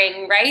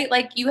offering, right?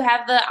 Like you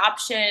have the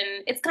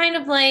option. It's kind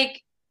of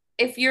like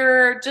if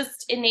you're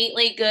just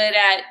innately good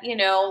at,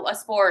 a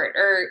sport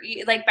or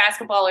like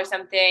basketball or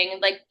something,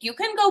 like you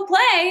can go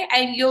play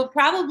and you'll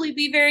probably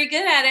be very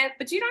good at it,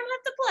 but you don't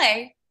have to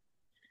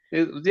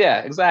play. yeah,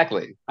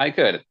 exactly. I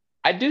could.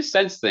 I do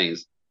sense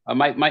things.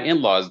 My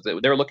in-laws they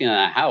were looking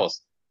at a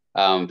house.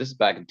 This is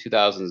back in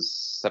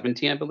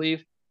 2017, I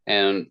believe,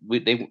 and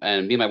me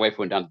and my wife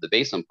went down to the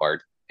basement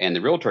part, and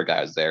the realtor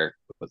guy was there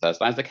with us.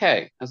 And I was like,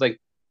 hey, I was like,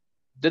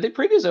 did the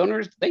previous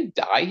owners did they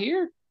die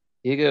here?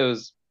 He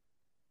goes,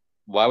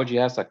 why would you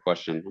ask that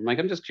question? I'm like,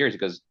 I'm just curious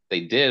because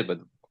they did, but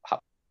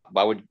how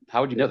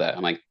would you know that?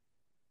 I'm like,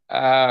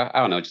 I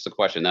don't know, just a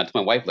question. Now to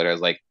my wife later, I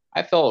was like,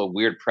 I felt a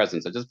weird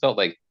presence. I just felt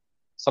like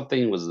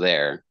something was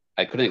there.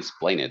 I couldn't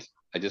explain it.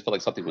 I just felt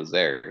like something was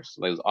there.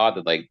 So it was odd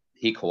that like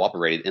he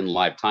cooperated in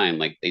live time,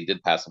 like they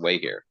did pass away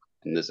here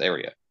in this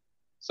area.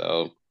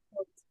 So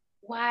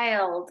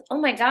Wild. Oh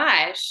my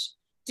gosh.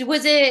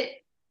 Was it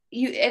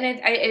you? And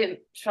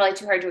it's probably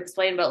too hard to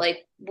explain, but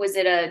like, was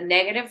it a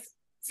negative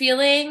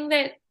feeling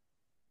that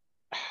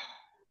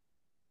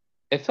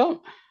it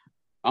felt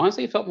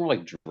honestly, it felt more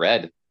like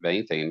dread of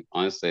anything.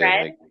 Honestly,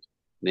 read? like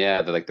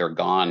yeah, they're like they're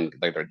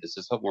this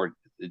just felt more.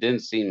 It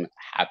didn't seem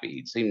happy.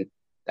 It seemed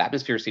the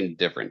atmosphere seemed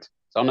different.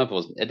 So I don't know if it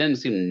was. It didn't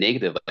seem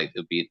negative, like it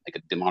would be like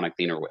a demonic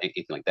thing or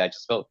anything like that. It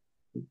just felt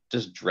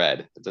just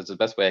dread. That's the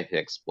best way I could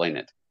explain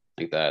it.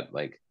 Like that.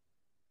 Like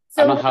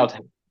I don't So know how to.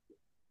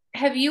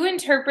 have you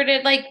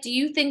interpreted like do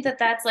you think that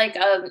that's like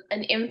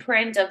an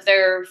imprint of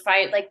their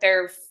fight like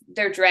their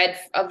dread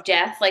of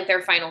death like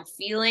their final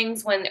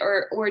feelings when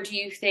or do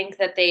you think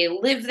that they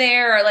live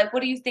there or like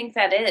what do you think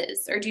that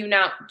is or do you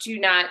not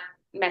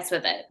mess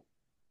with it?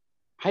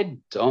 I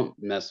don't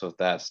mess with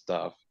that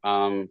stuff.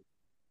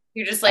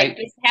 You're just like I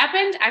this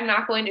happened. I'm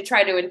not going to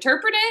try to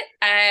interpret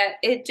it.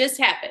 It just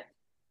happened.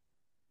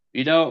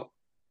 you know,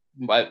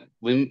 but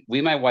when we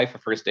and my wife were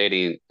first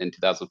dating in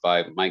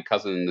 2005, my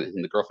cousin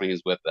and the girlfriend he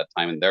was with at that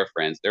time and their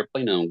friends, they're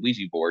playing on a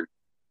Ouija board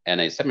in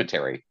a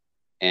cemetery,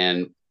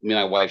 and me and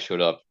my wife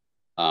showed up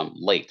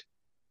late,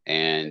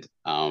 and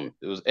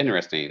it was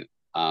interesting.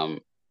 Um,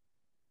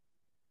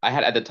 I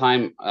had at the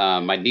time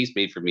my niece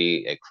made for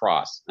me a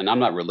cross, and I'm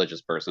not a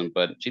religious person,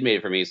 but she made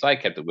it for me, so I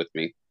kept it with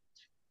me.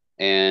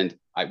 And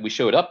we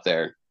showed up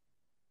there,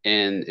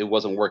 and it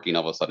wasn't working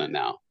all of a sudden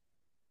now.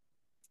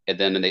 And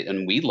then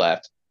and we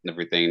left and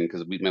everything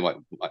because my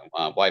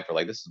wife were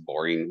like, "This is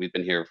boring. We've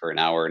been here for an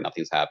hour, and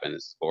nothing's happened.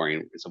 It's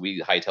boring." So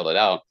we hightailed it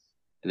out,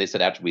 and they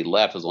said after we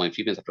left, it was only a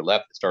few minutes after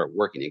left, it started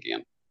working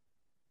again.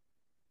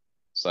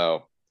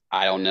 So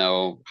I don't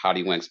know. How do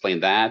you want to explain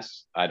that?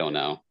 I don't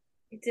know.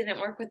 It didn't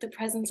work with the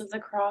presence of the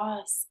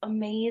cross. Yeah,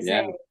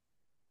 Amazing.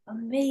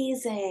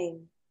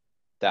 Amazing.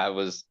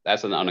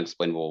 that's an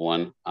unexplainable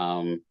one.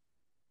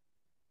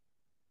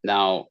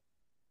 Now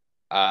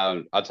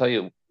I'll tell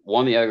you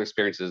one of the other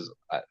experiences.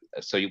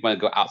 So you want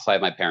to go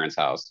outside my parents'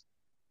 house.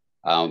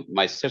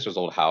 My sister's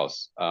old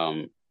house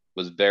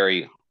was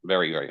very,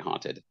 very, very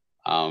haunted.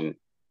 Um,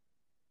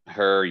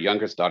 her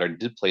youngest daughter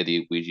did play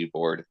the Ouija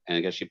board, and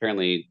I guess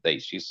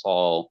she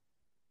saw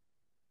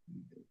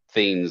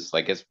things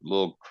like as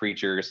little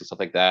creatures and stuff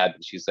like that.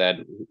 She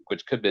said,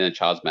 which could have been a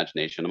child's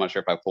imagination. I'm not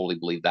sure if I fully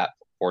believe that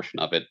portion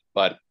of it,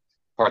 but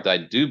part that I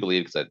do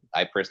believe because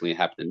I personally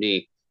happened to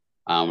me.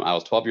 I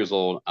was 12 years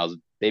old. I was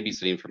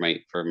babysitting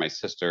for my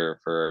sister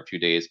for a few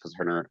days because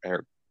her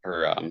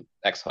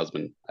ex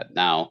husband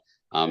now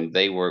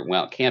they went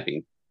out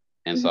camping,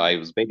 and so I Mhm.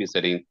 was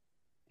babysitting,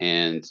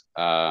 and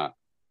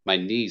my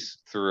niece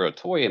threw a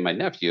toy at my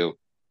nephew,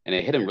 and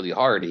it hit him really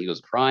hard. And he was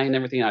crying and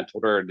everything. I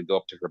told her to go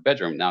up to her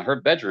bedroom. Now her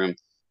bedroom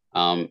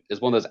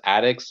is one of those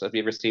attics. Have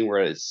you ever seen where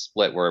it's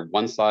split, where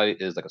one side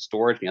is like a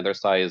storage, and the other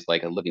side is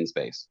like a living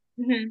space?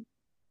 Mhm.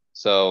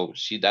 So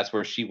that's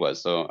where she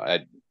was. So I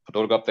told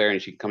her to go up there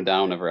and she could come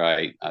down whenever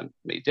I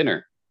made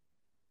dinner.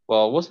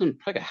 Well, it wasn't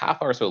like a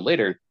half hour or so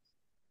later.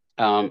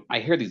 I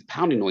hear these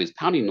pounding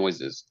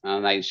noises,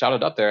 and I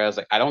shouted up there. I was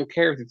like, I don't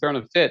care if you're throwing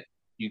a fit,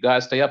 you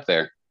guys stay up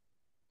there.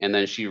 And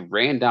then she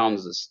ran down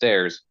the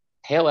stairs,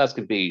 pale as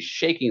could be,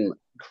 shaking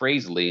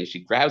crazily, and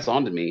she grabs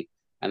onto me,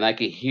 and I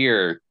could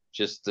hear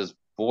just this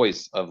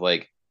voice of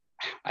like,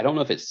 I don't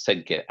know if it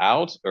said get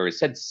out or it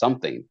said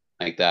something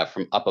like that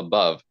from up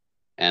above.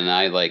 And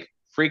I like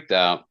freaked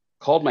out,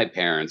 called my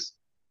parents.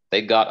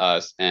 They got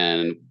us,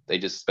 and they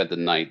just spent the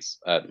nights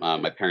at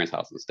my parents'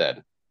 house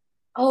instead.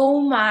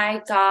 Oh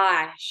my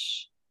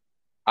gosh.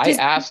 I Does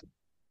asked, oh,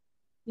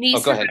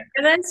 niece go ahead.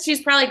 remember this?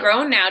 She's probably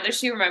grown now. Does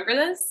she remember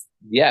this?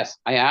 Yes,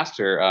 I asked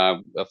her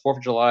a Fourth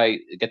of July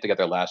get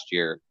together last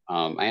year.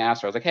 I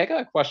asked her, I was like, "Hey, I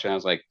got a question." I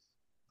was like,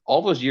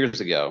 "All those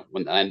years ago,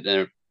 when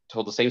I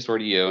told the same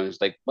story to you, and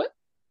it's like, what,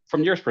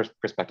 from your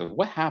perspective,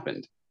 what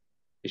happened?"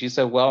 And she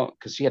said, "Well,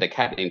 because she had a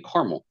cat named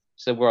Carmel."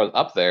 She said, "Well, I was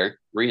up there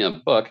reading a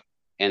book,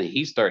 and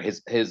he started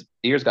his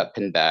ears got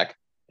pinned back,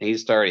 and he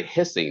started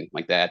hissing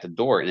like that at the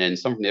door, and then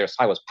someone from the other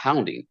side was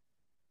pounding.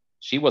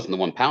 She wasn't the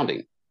one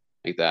pounding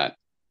like that.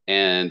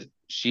 And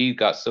she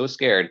got so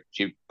scared,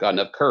 she got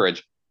enough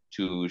courage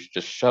to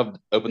just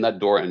open that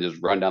door and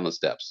just run down the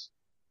steps.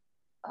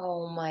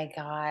 Oh my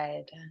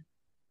God.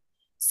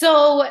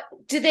 So,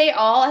 did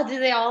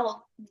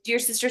your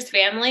sister's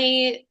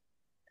family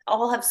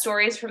all have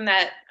stories from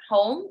that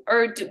home?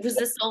 Or was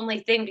this the only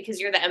thing because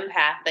you're the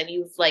empath and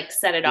you've like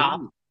set it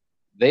off?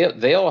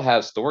 They all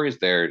have stories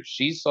there.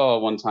 She saw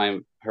one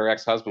time her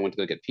ex-husband went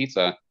to go get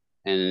pizza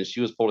and she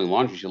was folding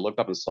laundry. She looked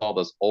up and saw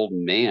this old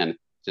man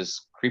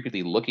just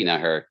creepily looking at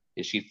her,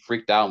 and she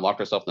freaked out and locked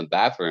herself in the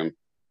bathroom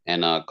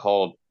and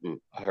called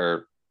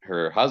her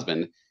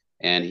husband,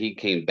 and he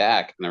came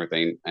back and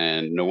everything,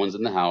 and no one's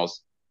in the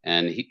house.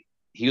 And he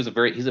was a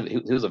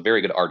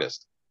very good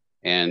artist,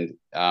 and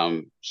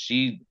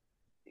she,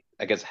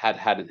 I guess, had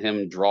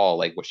him draw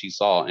like what she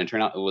saw, and it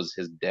turned out it was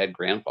his dead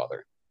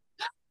grandfather.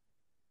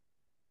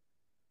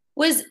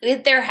 Was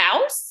it their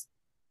house?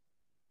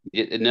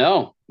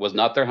 No, was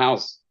not their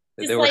house.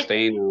 They Just were like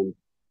staying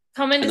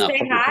coming to in a say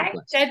apartment hi?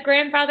 complex. Dead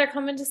grandfather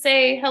coming to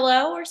say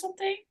hello or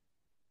something?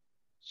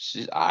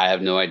 I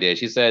have no idea.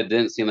 She said it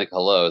didn't seem like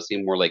hello. It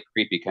seemed more like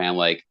creepy, kind of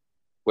like,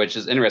 which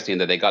is interesting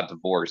that they got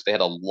divorced. They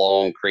had a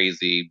long,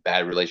 crazy,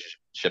 bad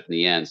relationship in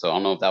the end. So I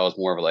don't know if that was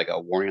more of like a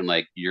warning,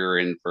 like you're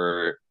in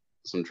for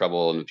some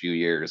trouble in a few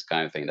years,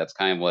 kind of thing. That's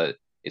kind of what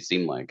it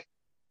seemed like.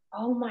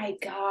 Oh my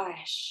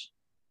gosh.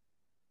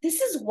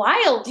 This is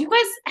wild. You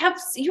have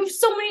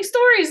so many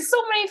stories, so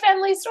many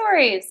family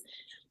stories.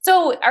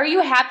 So, are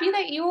you happy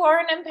that you are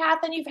an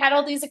empath and you've had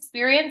all these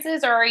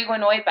experiences, or are you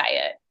annoyed by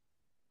it?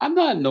 I'm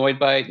not annoyed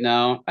by it.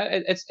 No,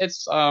 it's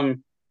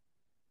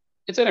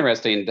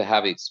interesting to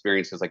have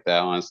experiences like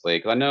that, honestly,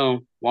 because I know a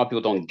lot of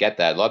people don't get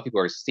that. A lot of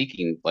people are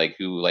seeking, like,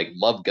 who like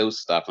love ghost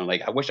stuff, and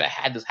like, I wish I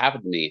had this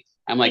happen to me.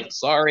 I'm like,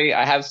 sorry,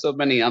 I have so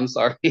many. I'm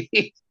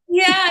sorry.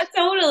 Yeah,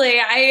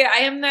 totally. I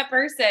am that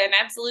person.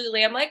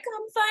 Absolutely. I'm like,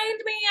 come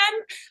find me.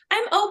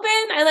 I'm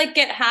open. I like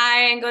get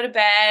high and go to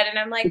bed and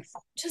I'm like,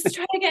 just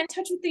try to get in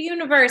touch with the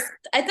universe.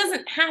 It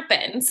doesn't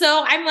happen.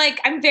 So I'm like,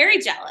 I'm very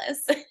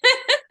jealous.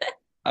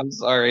 I'm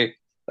sorry.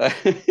 Oh,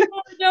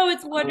 no,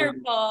 it's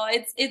wonderful.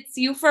 It's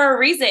you for a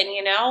reason,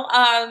 you know?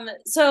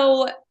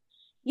 So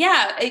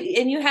yeah,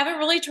 and you haven't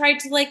really tried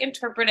to like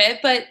interpret it,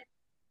 but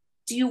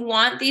do you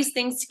want these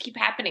things to keep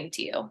happening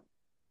to you?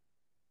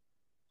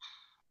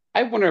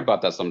 I wonder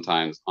about that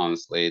sometimes,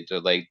 honestly. To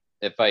like,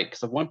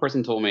 because if one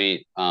person told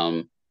me,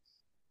 who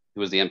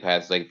was the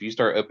empath, like, if you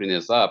start opening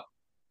this up,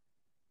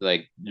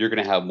 like, you're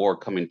gonna have more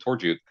coming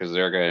towards you because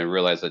they're gonna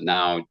realize that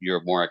now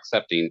you're more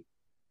accepting,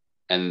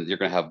 and you're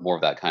gonna have more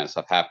of that kind of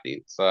stuff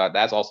happening. So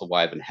that's also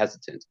why I've been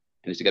hesitant.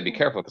 And you just gotta be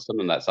careful because some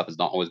of that stuff is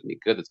not always gonna be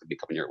good. That's gonna be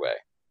coming your way.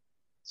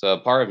 So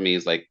part of me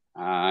is like,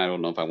 I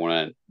don't know if I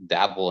want to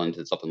dabble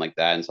into something like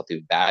that and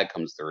something bad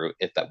comes through,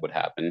 if that would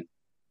happen.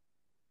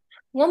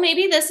 Well,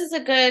 maybe this is a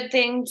good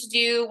thing to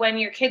do when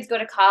your kids go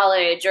to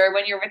college or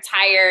when you're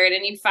retired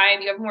and you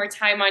find you have more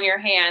time on your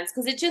hands.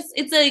 Because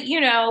it's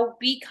a,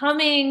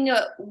 becoming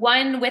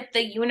one with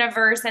the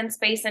universe and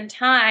space and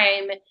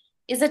time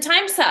is a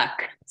time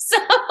suck. So,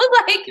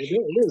 like,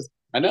 It is.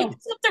 I you know.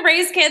 just have to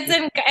raise kids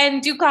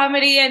and do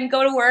comedy and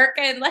go to work.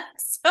 And, like,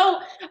 so,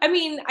 I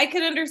mean, I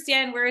could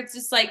understand where it's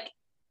just like,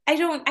 I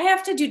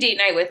have to do date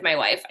night with my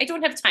wife. I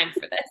don't have time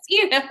for this,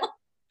 you know?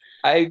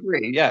 I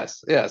agree.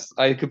 Yes, yes,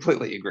 I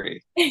completely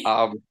agree.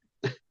 Um,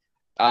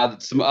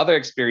 some other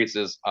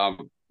experiences.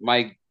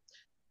 My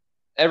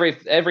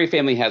every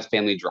family has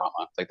family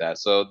drama like that.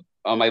 So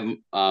on my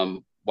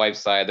wife's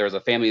side, there was a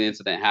family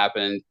incident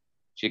happened.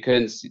 She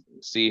couldn't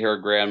see her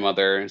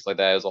grandmother. It's like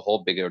that. It was a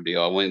whole big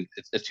ordeal. I mean,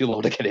 it's too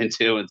long to get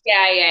into.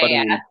 Yeah, yeah, But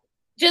yeah.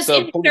 Just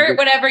so insert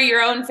whatever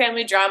your own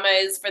family drama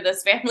is for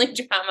this family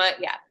drama.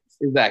 Yeah.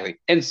 exactly,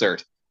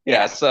 insert. Yeah.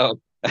 Yeah. So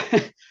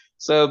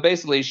so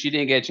basically, she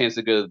didn't get a chance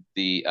to go to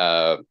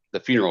the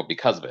funeral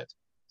because of it.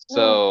 Oh,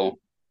 So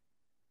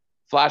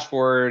flash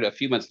forward a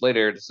few months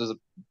later. This is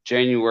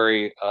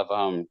January of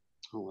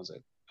what was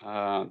it?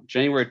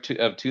 January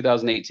of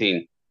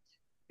 2018,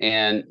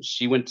 and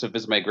she went to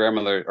visit my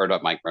grandmother, or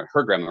not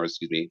her grandmother,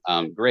 excuse me,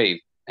 grave,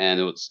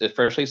 and it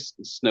freshly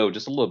snowed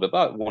just a little bit,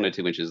 about 1 or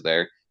 2 inches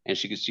there, and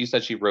she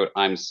said she wrote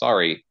 "I'm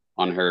sorry"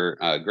 on her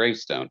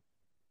gravestone.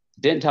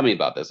 Didn't tell me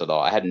about this at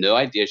all. I had no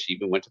idea she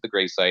even went to the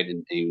gravesite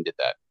and even did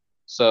that.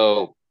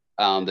 So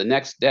the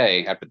next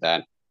day after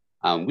that,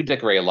 we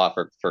decorate a lot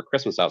for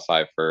Christmas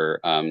outside for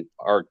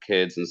our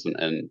kids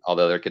and all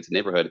the other kids in the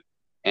neighborhood.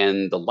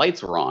 And the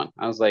lights were on.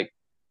 I was like,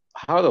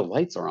 how are the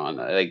lights are on?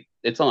 Like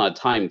it's on a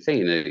time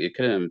thing. It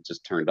couldn't have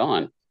just turned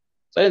on.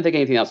 So I didn't think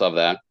anything else of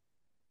that.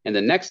 And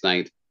the next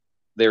night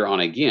they were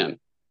on again.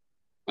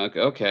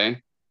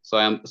 Okay.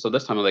 So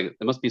this time I'm like,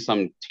 it must be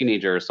some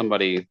teenager or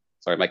somebody.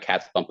 Sorry, my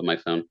cat's bumping my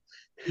phone.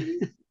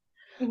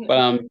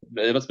 But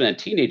it must have been a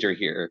teenager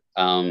here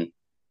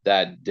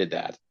that did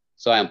that.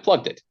 So I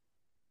unplugged it.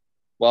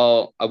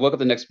 Well, I woke up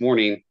the next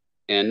morning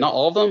and not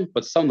all of them,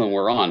 but some of them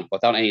were on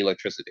without any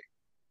electricity.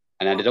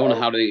 And I don't know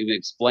how to even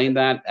explain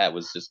that. That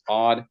was just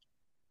odd.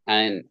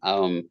 And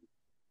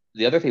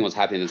the other thing was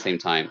happening at the same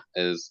time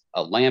is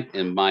a lamp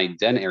in my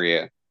den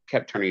area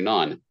kept turning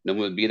on. No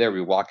one would be there.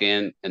 We walk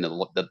in and the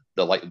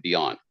light would be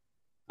on.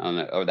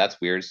 Oh,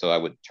 that's weird. So I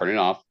would turn it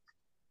off.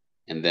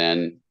 And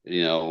then,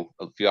 a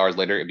few hours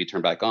later, it'd be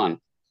turned back on.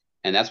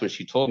 And that's when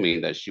she told me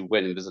that she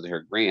went and visited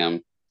her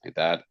gram like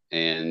that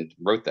and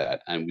wrote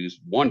that. And we just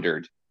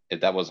wondered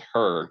if that was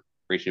her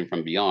reaching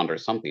from beyond or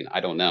something. I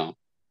don't know.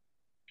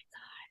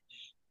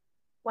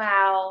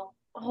 Wow.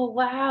 Oh,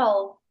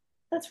 wow.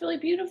 That's really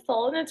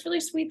beautiful. And it's really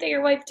sweet that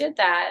your wife did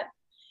that.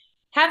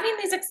 Having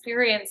these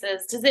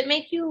experiences, does it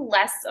make you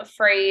less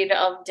afraid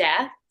of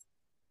death?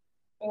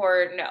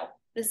 Or no?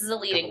 This is a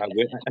God, leading.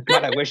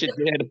 God, I wish it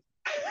did.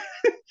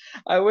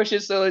 I wish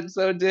it so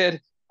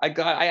did.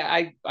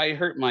 I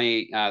hurt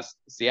my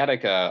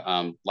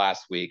sciatica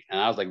last week, and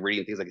I was like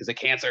reading things like, is it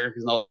cancer?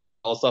 And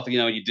all stuff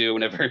you do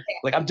whenever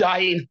like I'm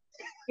dying.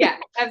 Yeah,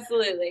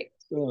 absolutely.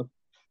 So,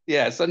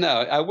 yeah, so no,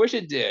 I wish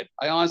it did.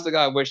 I honestly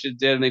God, I wish it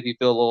did make me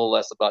feel a little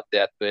less about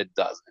death, but it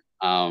doesn't.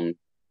 And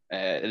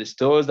it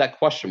still is that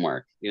question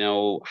mark.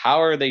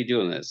 How are they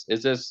doing this?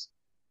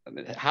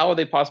 How are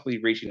they possibly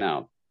reaching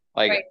out?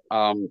 Like,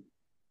 Right.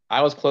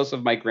 I was close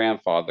with my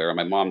grandfather on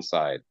my mom's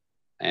side,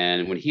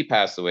 and when he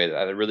passed away,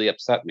 that really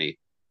upset me.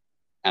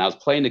 And I was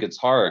playing the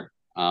guitar,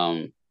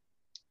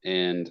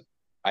 and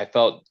I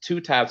felt two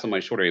taps on my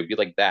shoulder. It would be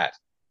like that,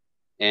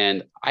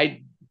 and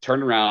I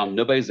turned around.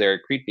 Nobody's there.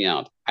 It creeped me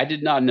out. I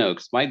did not know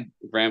because my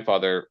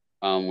grandfather,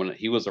 when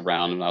he was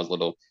around when I was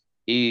little,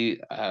 he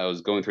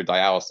was going through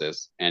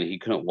dialysis and he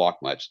couldn't walk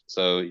much.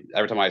 So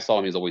every time I saw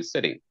him, he was always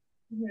sitting.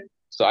 Mhm.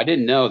 So I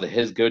didn't know that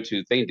his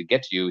go-to thing to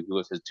get to you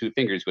was his two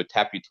fingers would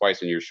tap you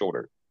twice on your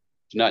shoulder.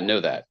 Did not know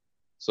that.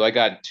 So I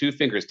got two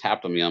fingers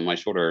tapped on me on my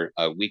shoulder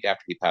a week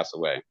after he passed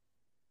away.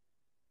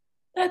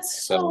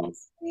 That's so So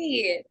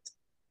sweet.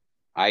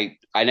 I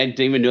didn't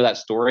even know that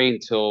story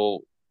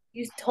until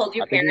You told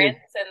your I think it was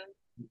parents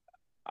and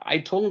I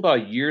told him about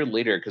a year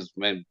later because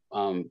my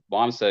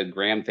mom said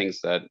Graham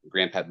thinks that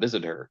Grandpa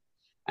visited her.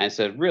 And I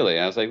said, really?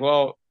 I was like,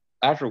 well,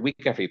 after a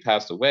week after he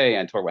passed away,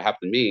 I told her what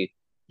happened to me.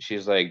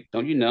 She's like,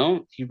 don't you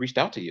know he reached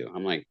out to you?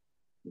 I'm like,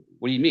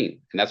 what do you mean?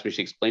 And that's when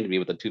she explained to me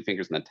with the two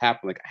fingers and the tap.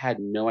 I'm like, I had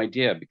no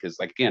idea because,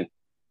 like, again,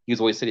 he was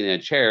always sitting in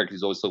a chair because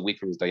he's always so weak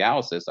from his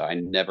dialysis. I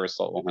never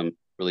saw him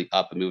really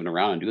up and moving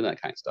around and doing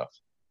that kind of stuff.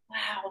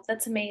 wow,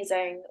 that's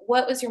amazing.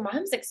 What was your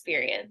mom's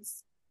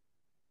experience?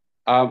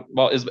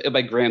 Well, it's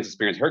by Graham's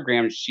experience. Her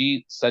Graham,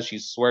 she said she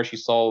swears she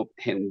saw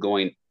him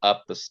going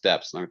up the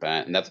steps like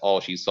that, and that's all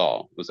she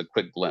saw. It was a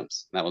quick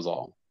glimpse. And that was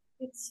all.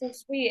 It's so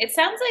sweet. It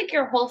sounds like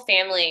your whole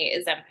family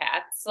is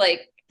empaths.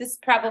 Like this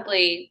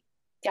probably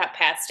got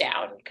passed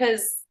down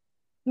because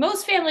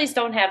most families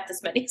don't have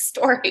this many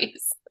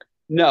stories.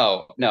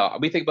 No, no,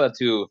 we think about it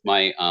too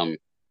with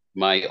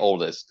my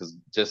oldest because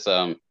just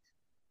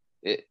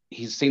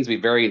he seems to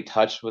be very in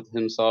touch with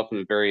himself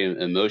and very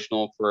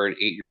emotional for an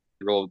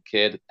 8-year old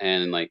kid.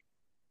 And like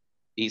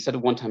he said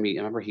one time, I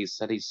remember he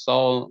said he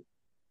saw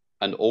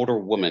an older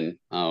woman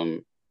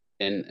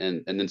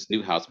in this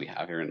new house we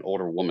have here, an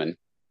older woman,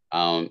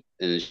 and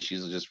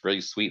she's just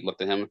really sweet.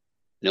 Looked at him.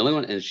 The only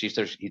one, and she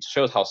says he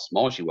shows how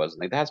small she was.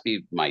 Like that has to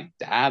be my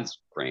dad's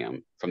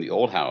Graham from the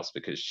old house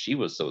because she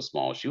was so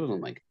small. She was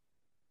only like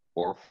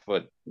 4'9"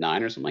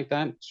 or something like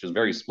that. She was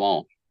very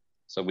small.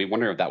 So we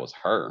wonder if that was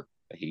her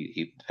that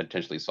he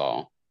potentially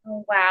saw.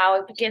 Oh, wow,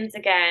 it begins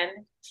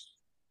again.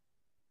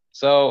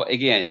 So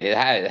again, it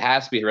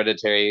has to be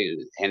hereditary,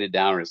 handed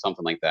down, or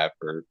something like that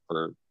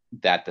for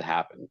that to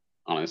happen.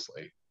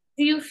 Honestly,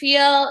 Do you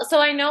feel so?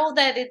 I know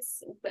that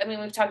I mean,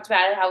 we've talked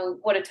about it, how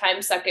what a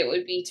time suck it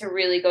would be to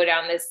really go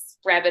down this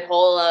rabbit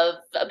hole of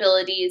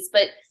abilities,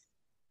 but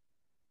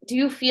do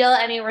you feel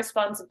any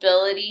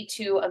responsibility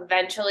to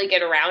eventually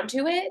get around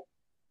to it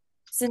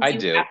since I you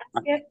do. have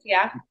this gift?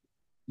 Yeah.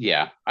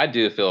 Yeah, I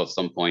do feel at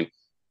some point.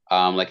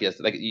 Like yes,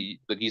 like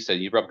you said,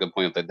 you brought up a good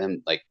point with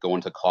them like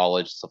going to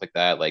college stuff like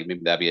that. Like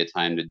maybe that'd be a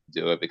time to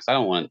do it because I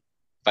don't want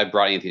I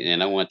brought anything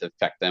in, I want it to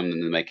affect them,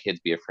 and then my kids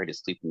be afraid to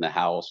sleep in the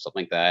house,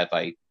 something like that. If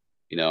I,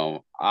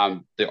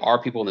 there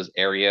are people in this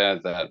area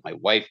that my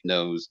wife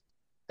knows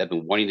that have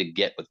been wanting to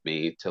get with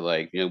me to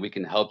like, we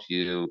can help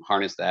you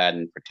harness that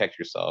and protect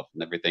yourself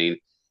and everything.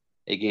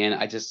 Again,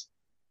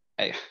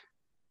 I,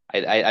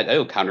 I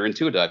know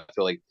counterintuitive. I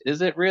feel like,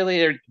 is it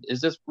really, or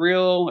is this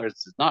real, or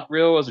is it not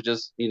real? Or is it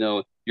just,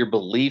 your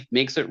belief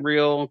makes it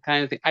real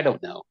kind of thing? I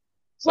don't know.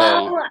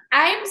 Well, So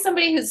I'm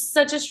somebody who's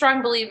such a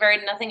strong believer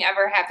and nothing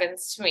ever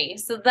happens to me.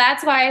 So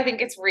that's why I think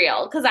it's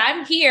real. Because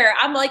I'm here,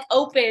 I'm like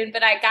open,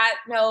 but I got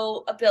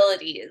no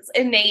abilities,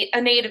 innate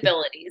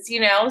abilities.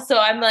 So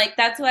I'm like,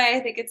 that's why I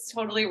think it's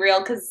totally real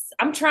because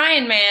I'm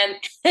trying, man,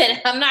 and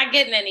I'm not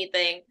getting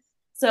anything.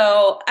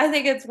 So I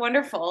think it's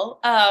wonderful,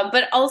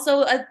 but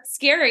also a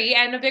scary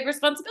and a big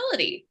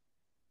responsibility.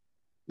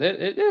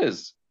 it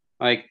is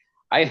like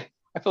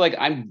I feel like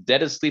I'm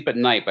dead asleep at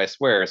night. But I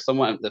swear,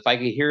 someone if I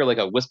can hear like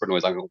a whisper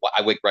noise, I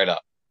wake right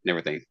up and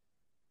everything.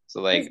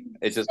 So like it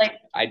It's just like,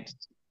 I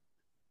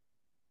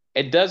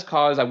it does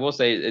cause I will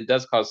say it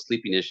does cause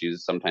sleeping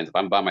issues sometimes if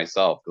I'm by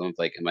myself because I'm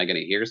like, am I going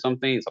to hear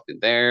something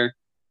there?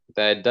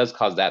 That does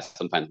cause that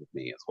sometimes with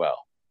me as well.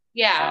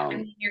 yeah, I Um,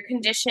 mean, you're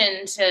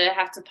conditioned to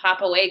have to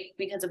pop awake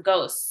because of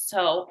ghosts.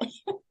 So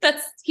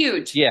that's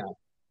huge. yeah,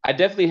 I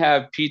definitely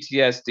have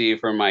PTSD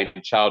from my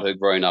childhood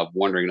growing up,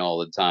 wondering all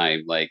the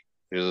time, like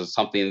there's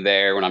something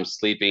there when I'm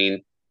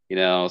sleeping,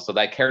 so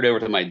that carried over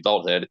to my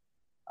adulthood.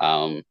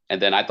 And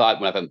then I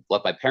thought when I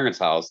left my parents'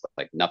 house,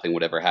 like nothing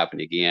would ever happen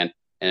again.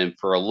 And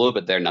for a little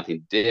bit there,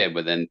 nothing did.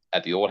 But then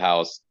at the old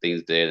house,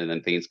 things did. And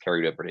then things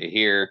carried over to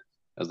here.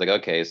 I was like,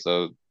 okay,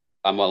 so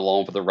I'm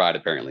alone for the ride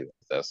apparently with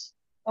this.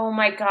 Oh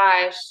my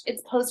gosh,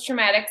 it's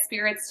post-traumatic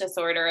spirits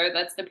disorder.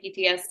 That's the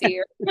PTSD.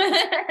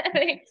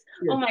 Yeah,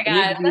 Oh my it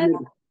needs to God.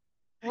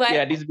 be, What?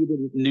 yeah, it needs to be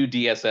the new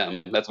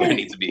DSM. That's what it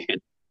needs to be.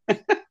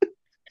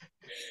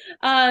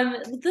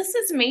 This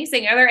is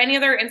amazing. Are there any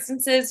other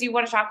instances you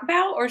want to talk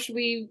about, or should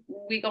we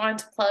go on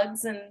to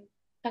plugs and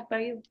talk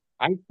about you?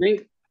 I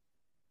think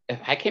if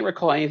I can't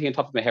recall anything on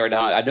top of my head right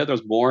now. I know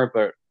there's more,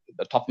 but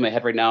the top of my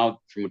head right now,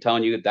 from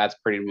telling you, that's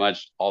pretty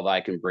much all that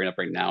I can bring up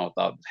right now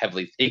without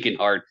heavily thinking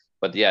hard.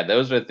 But yeah,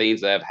 those are the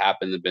things that have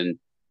happened that have been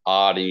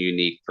odd and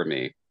unique for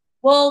me.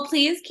 Well,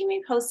 please keep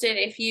me posted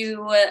if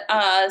you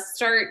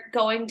start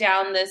going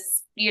down this,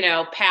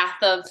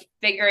 path of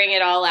figuring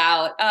it all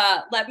out.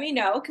 Let me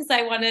know because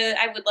I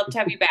would love to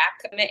have you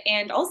back.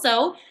 And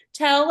also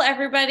tell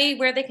everybody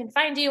where they can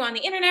find you on the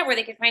internet, where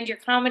they can find your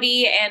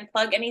comedy and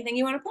plug anything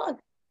you want to plug.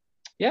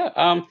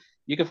 Yeah,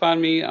 you can find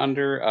me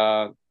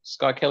under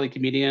Scott Kelley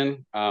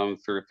Comedian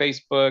through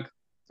Facebook,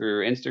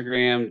 through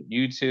Instagram,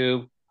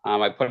 YouTube.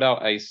 I put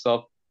out a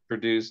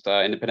self-produced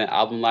independent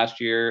album last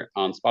year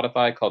on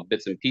Spotify called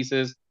Bits and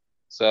Pieces.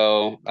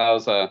 So that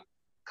was a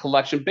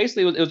collection.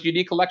 Basically, it was a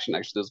unique collection.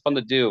 Actually, it was fun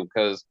to do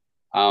because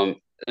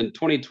in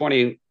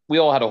 2020 we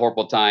all had a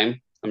horrible time.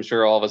 I'm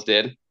sure all of us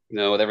did.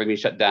 With everything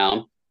shut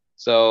down.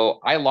 So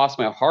I lost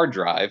my hard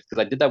drive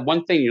because I did that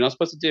one thing you're not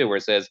supposed to do, where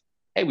it says,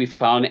 hey, we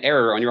found an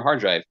error on your hard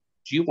drive.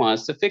 Do you want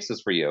us to fix this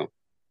for you?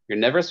 You're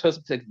never supposed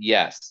to click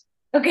yes.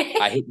 Okay.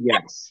 I hit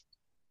yes.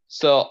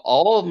 So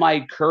all of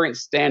my current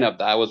stand up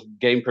that I was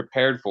getting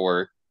prepared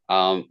for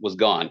was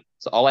gone.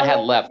 So all I had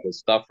Oh, left was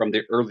stuff from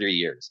the earlier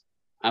years.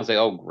 I was like,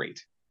 oh,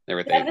 great,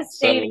 everything. So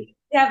devastating.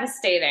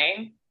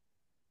 Devastating.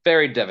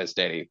 very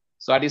devastating.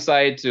 So I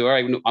decided to, all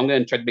right, I'm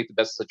going to try to make the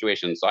best of the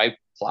situation. So I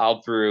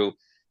plowed through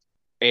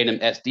random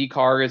SD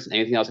cards,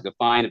 anything else I could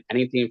find,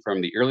 anything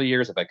from the early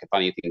years, if I could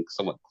find anything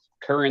somewhat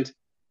current.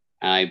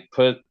 And I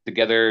put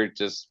together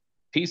just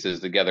pieces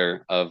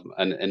together of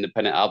an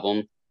independent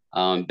album.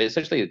 But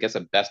essentially, I guess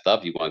a best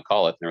of you want to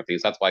call it and everything.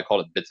 So that's why I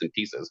called it bits and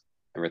pieces.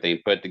 Everything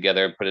put it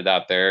together, put it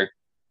out there.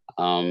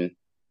 Um,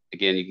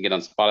 Again, you can get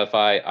on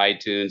Spotify,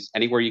 iTunes,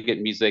 anywhere you get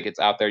music. It's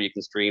out there. You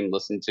can stream,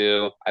 listen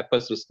to. I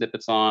put some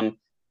snippets on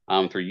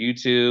through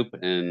YouTube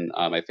and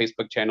my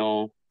Facebook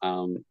channel,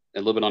 a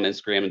little bit on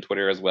Instagram and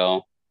Twitter as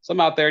well. So I'm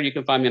out there. You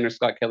can find me under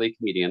Scott Kelley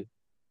Comedian.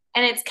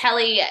 And it's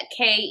Kelley,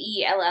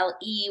 Kelley.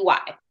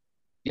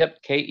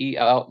 Yep, Kelley.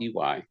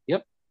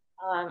 Yep.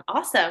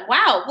 Awesome.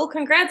 Wow. Well,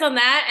 congrats on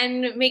that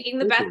and making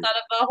the Thank best you. out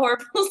of a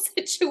horrible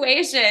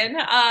situation.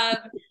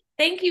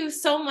 Thank you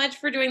so much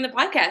for doing the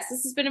podcast.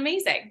 This has been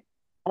amazing.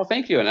 Oh,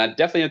 thank you. And I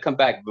definitely will come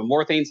back. If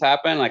more things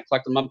happen, I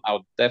collect them up,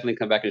 I'll definitely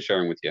come back and share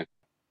them with you.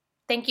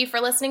 Thank you for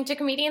listening to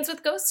Comedians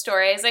with Ghost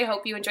Stories. I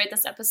hope you enjoyed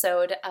this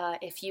episode.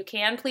 If you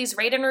can, please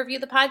rate and review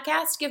the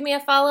podcast. Give me a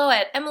follow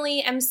at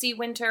Emily MC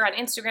Winter on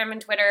Instagram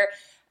and Twitter.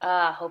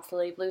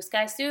 Hopefully, blue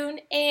sky soon.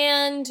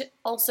 And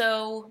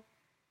also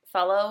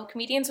follow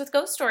Comedians with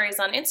Ghost Stories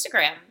on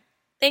Instagram.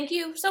 Thank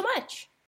you so much.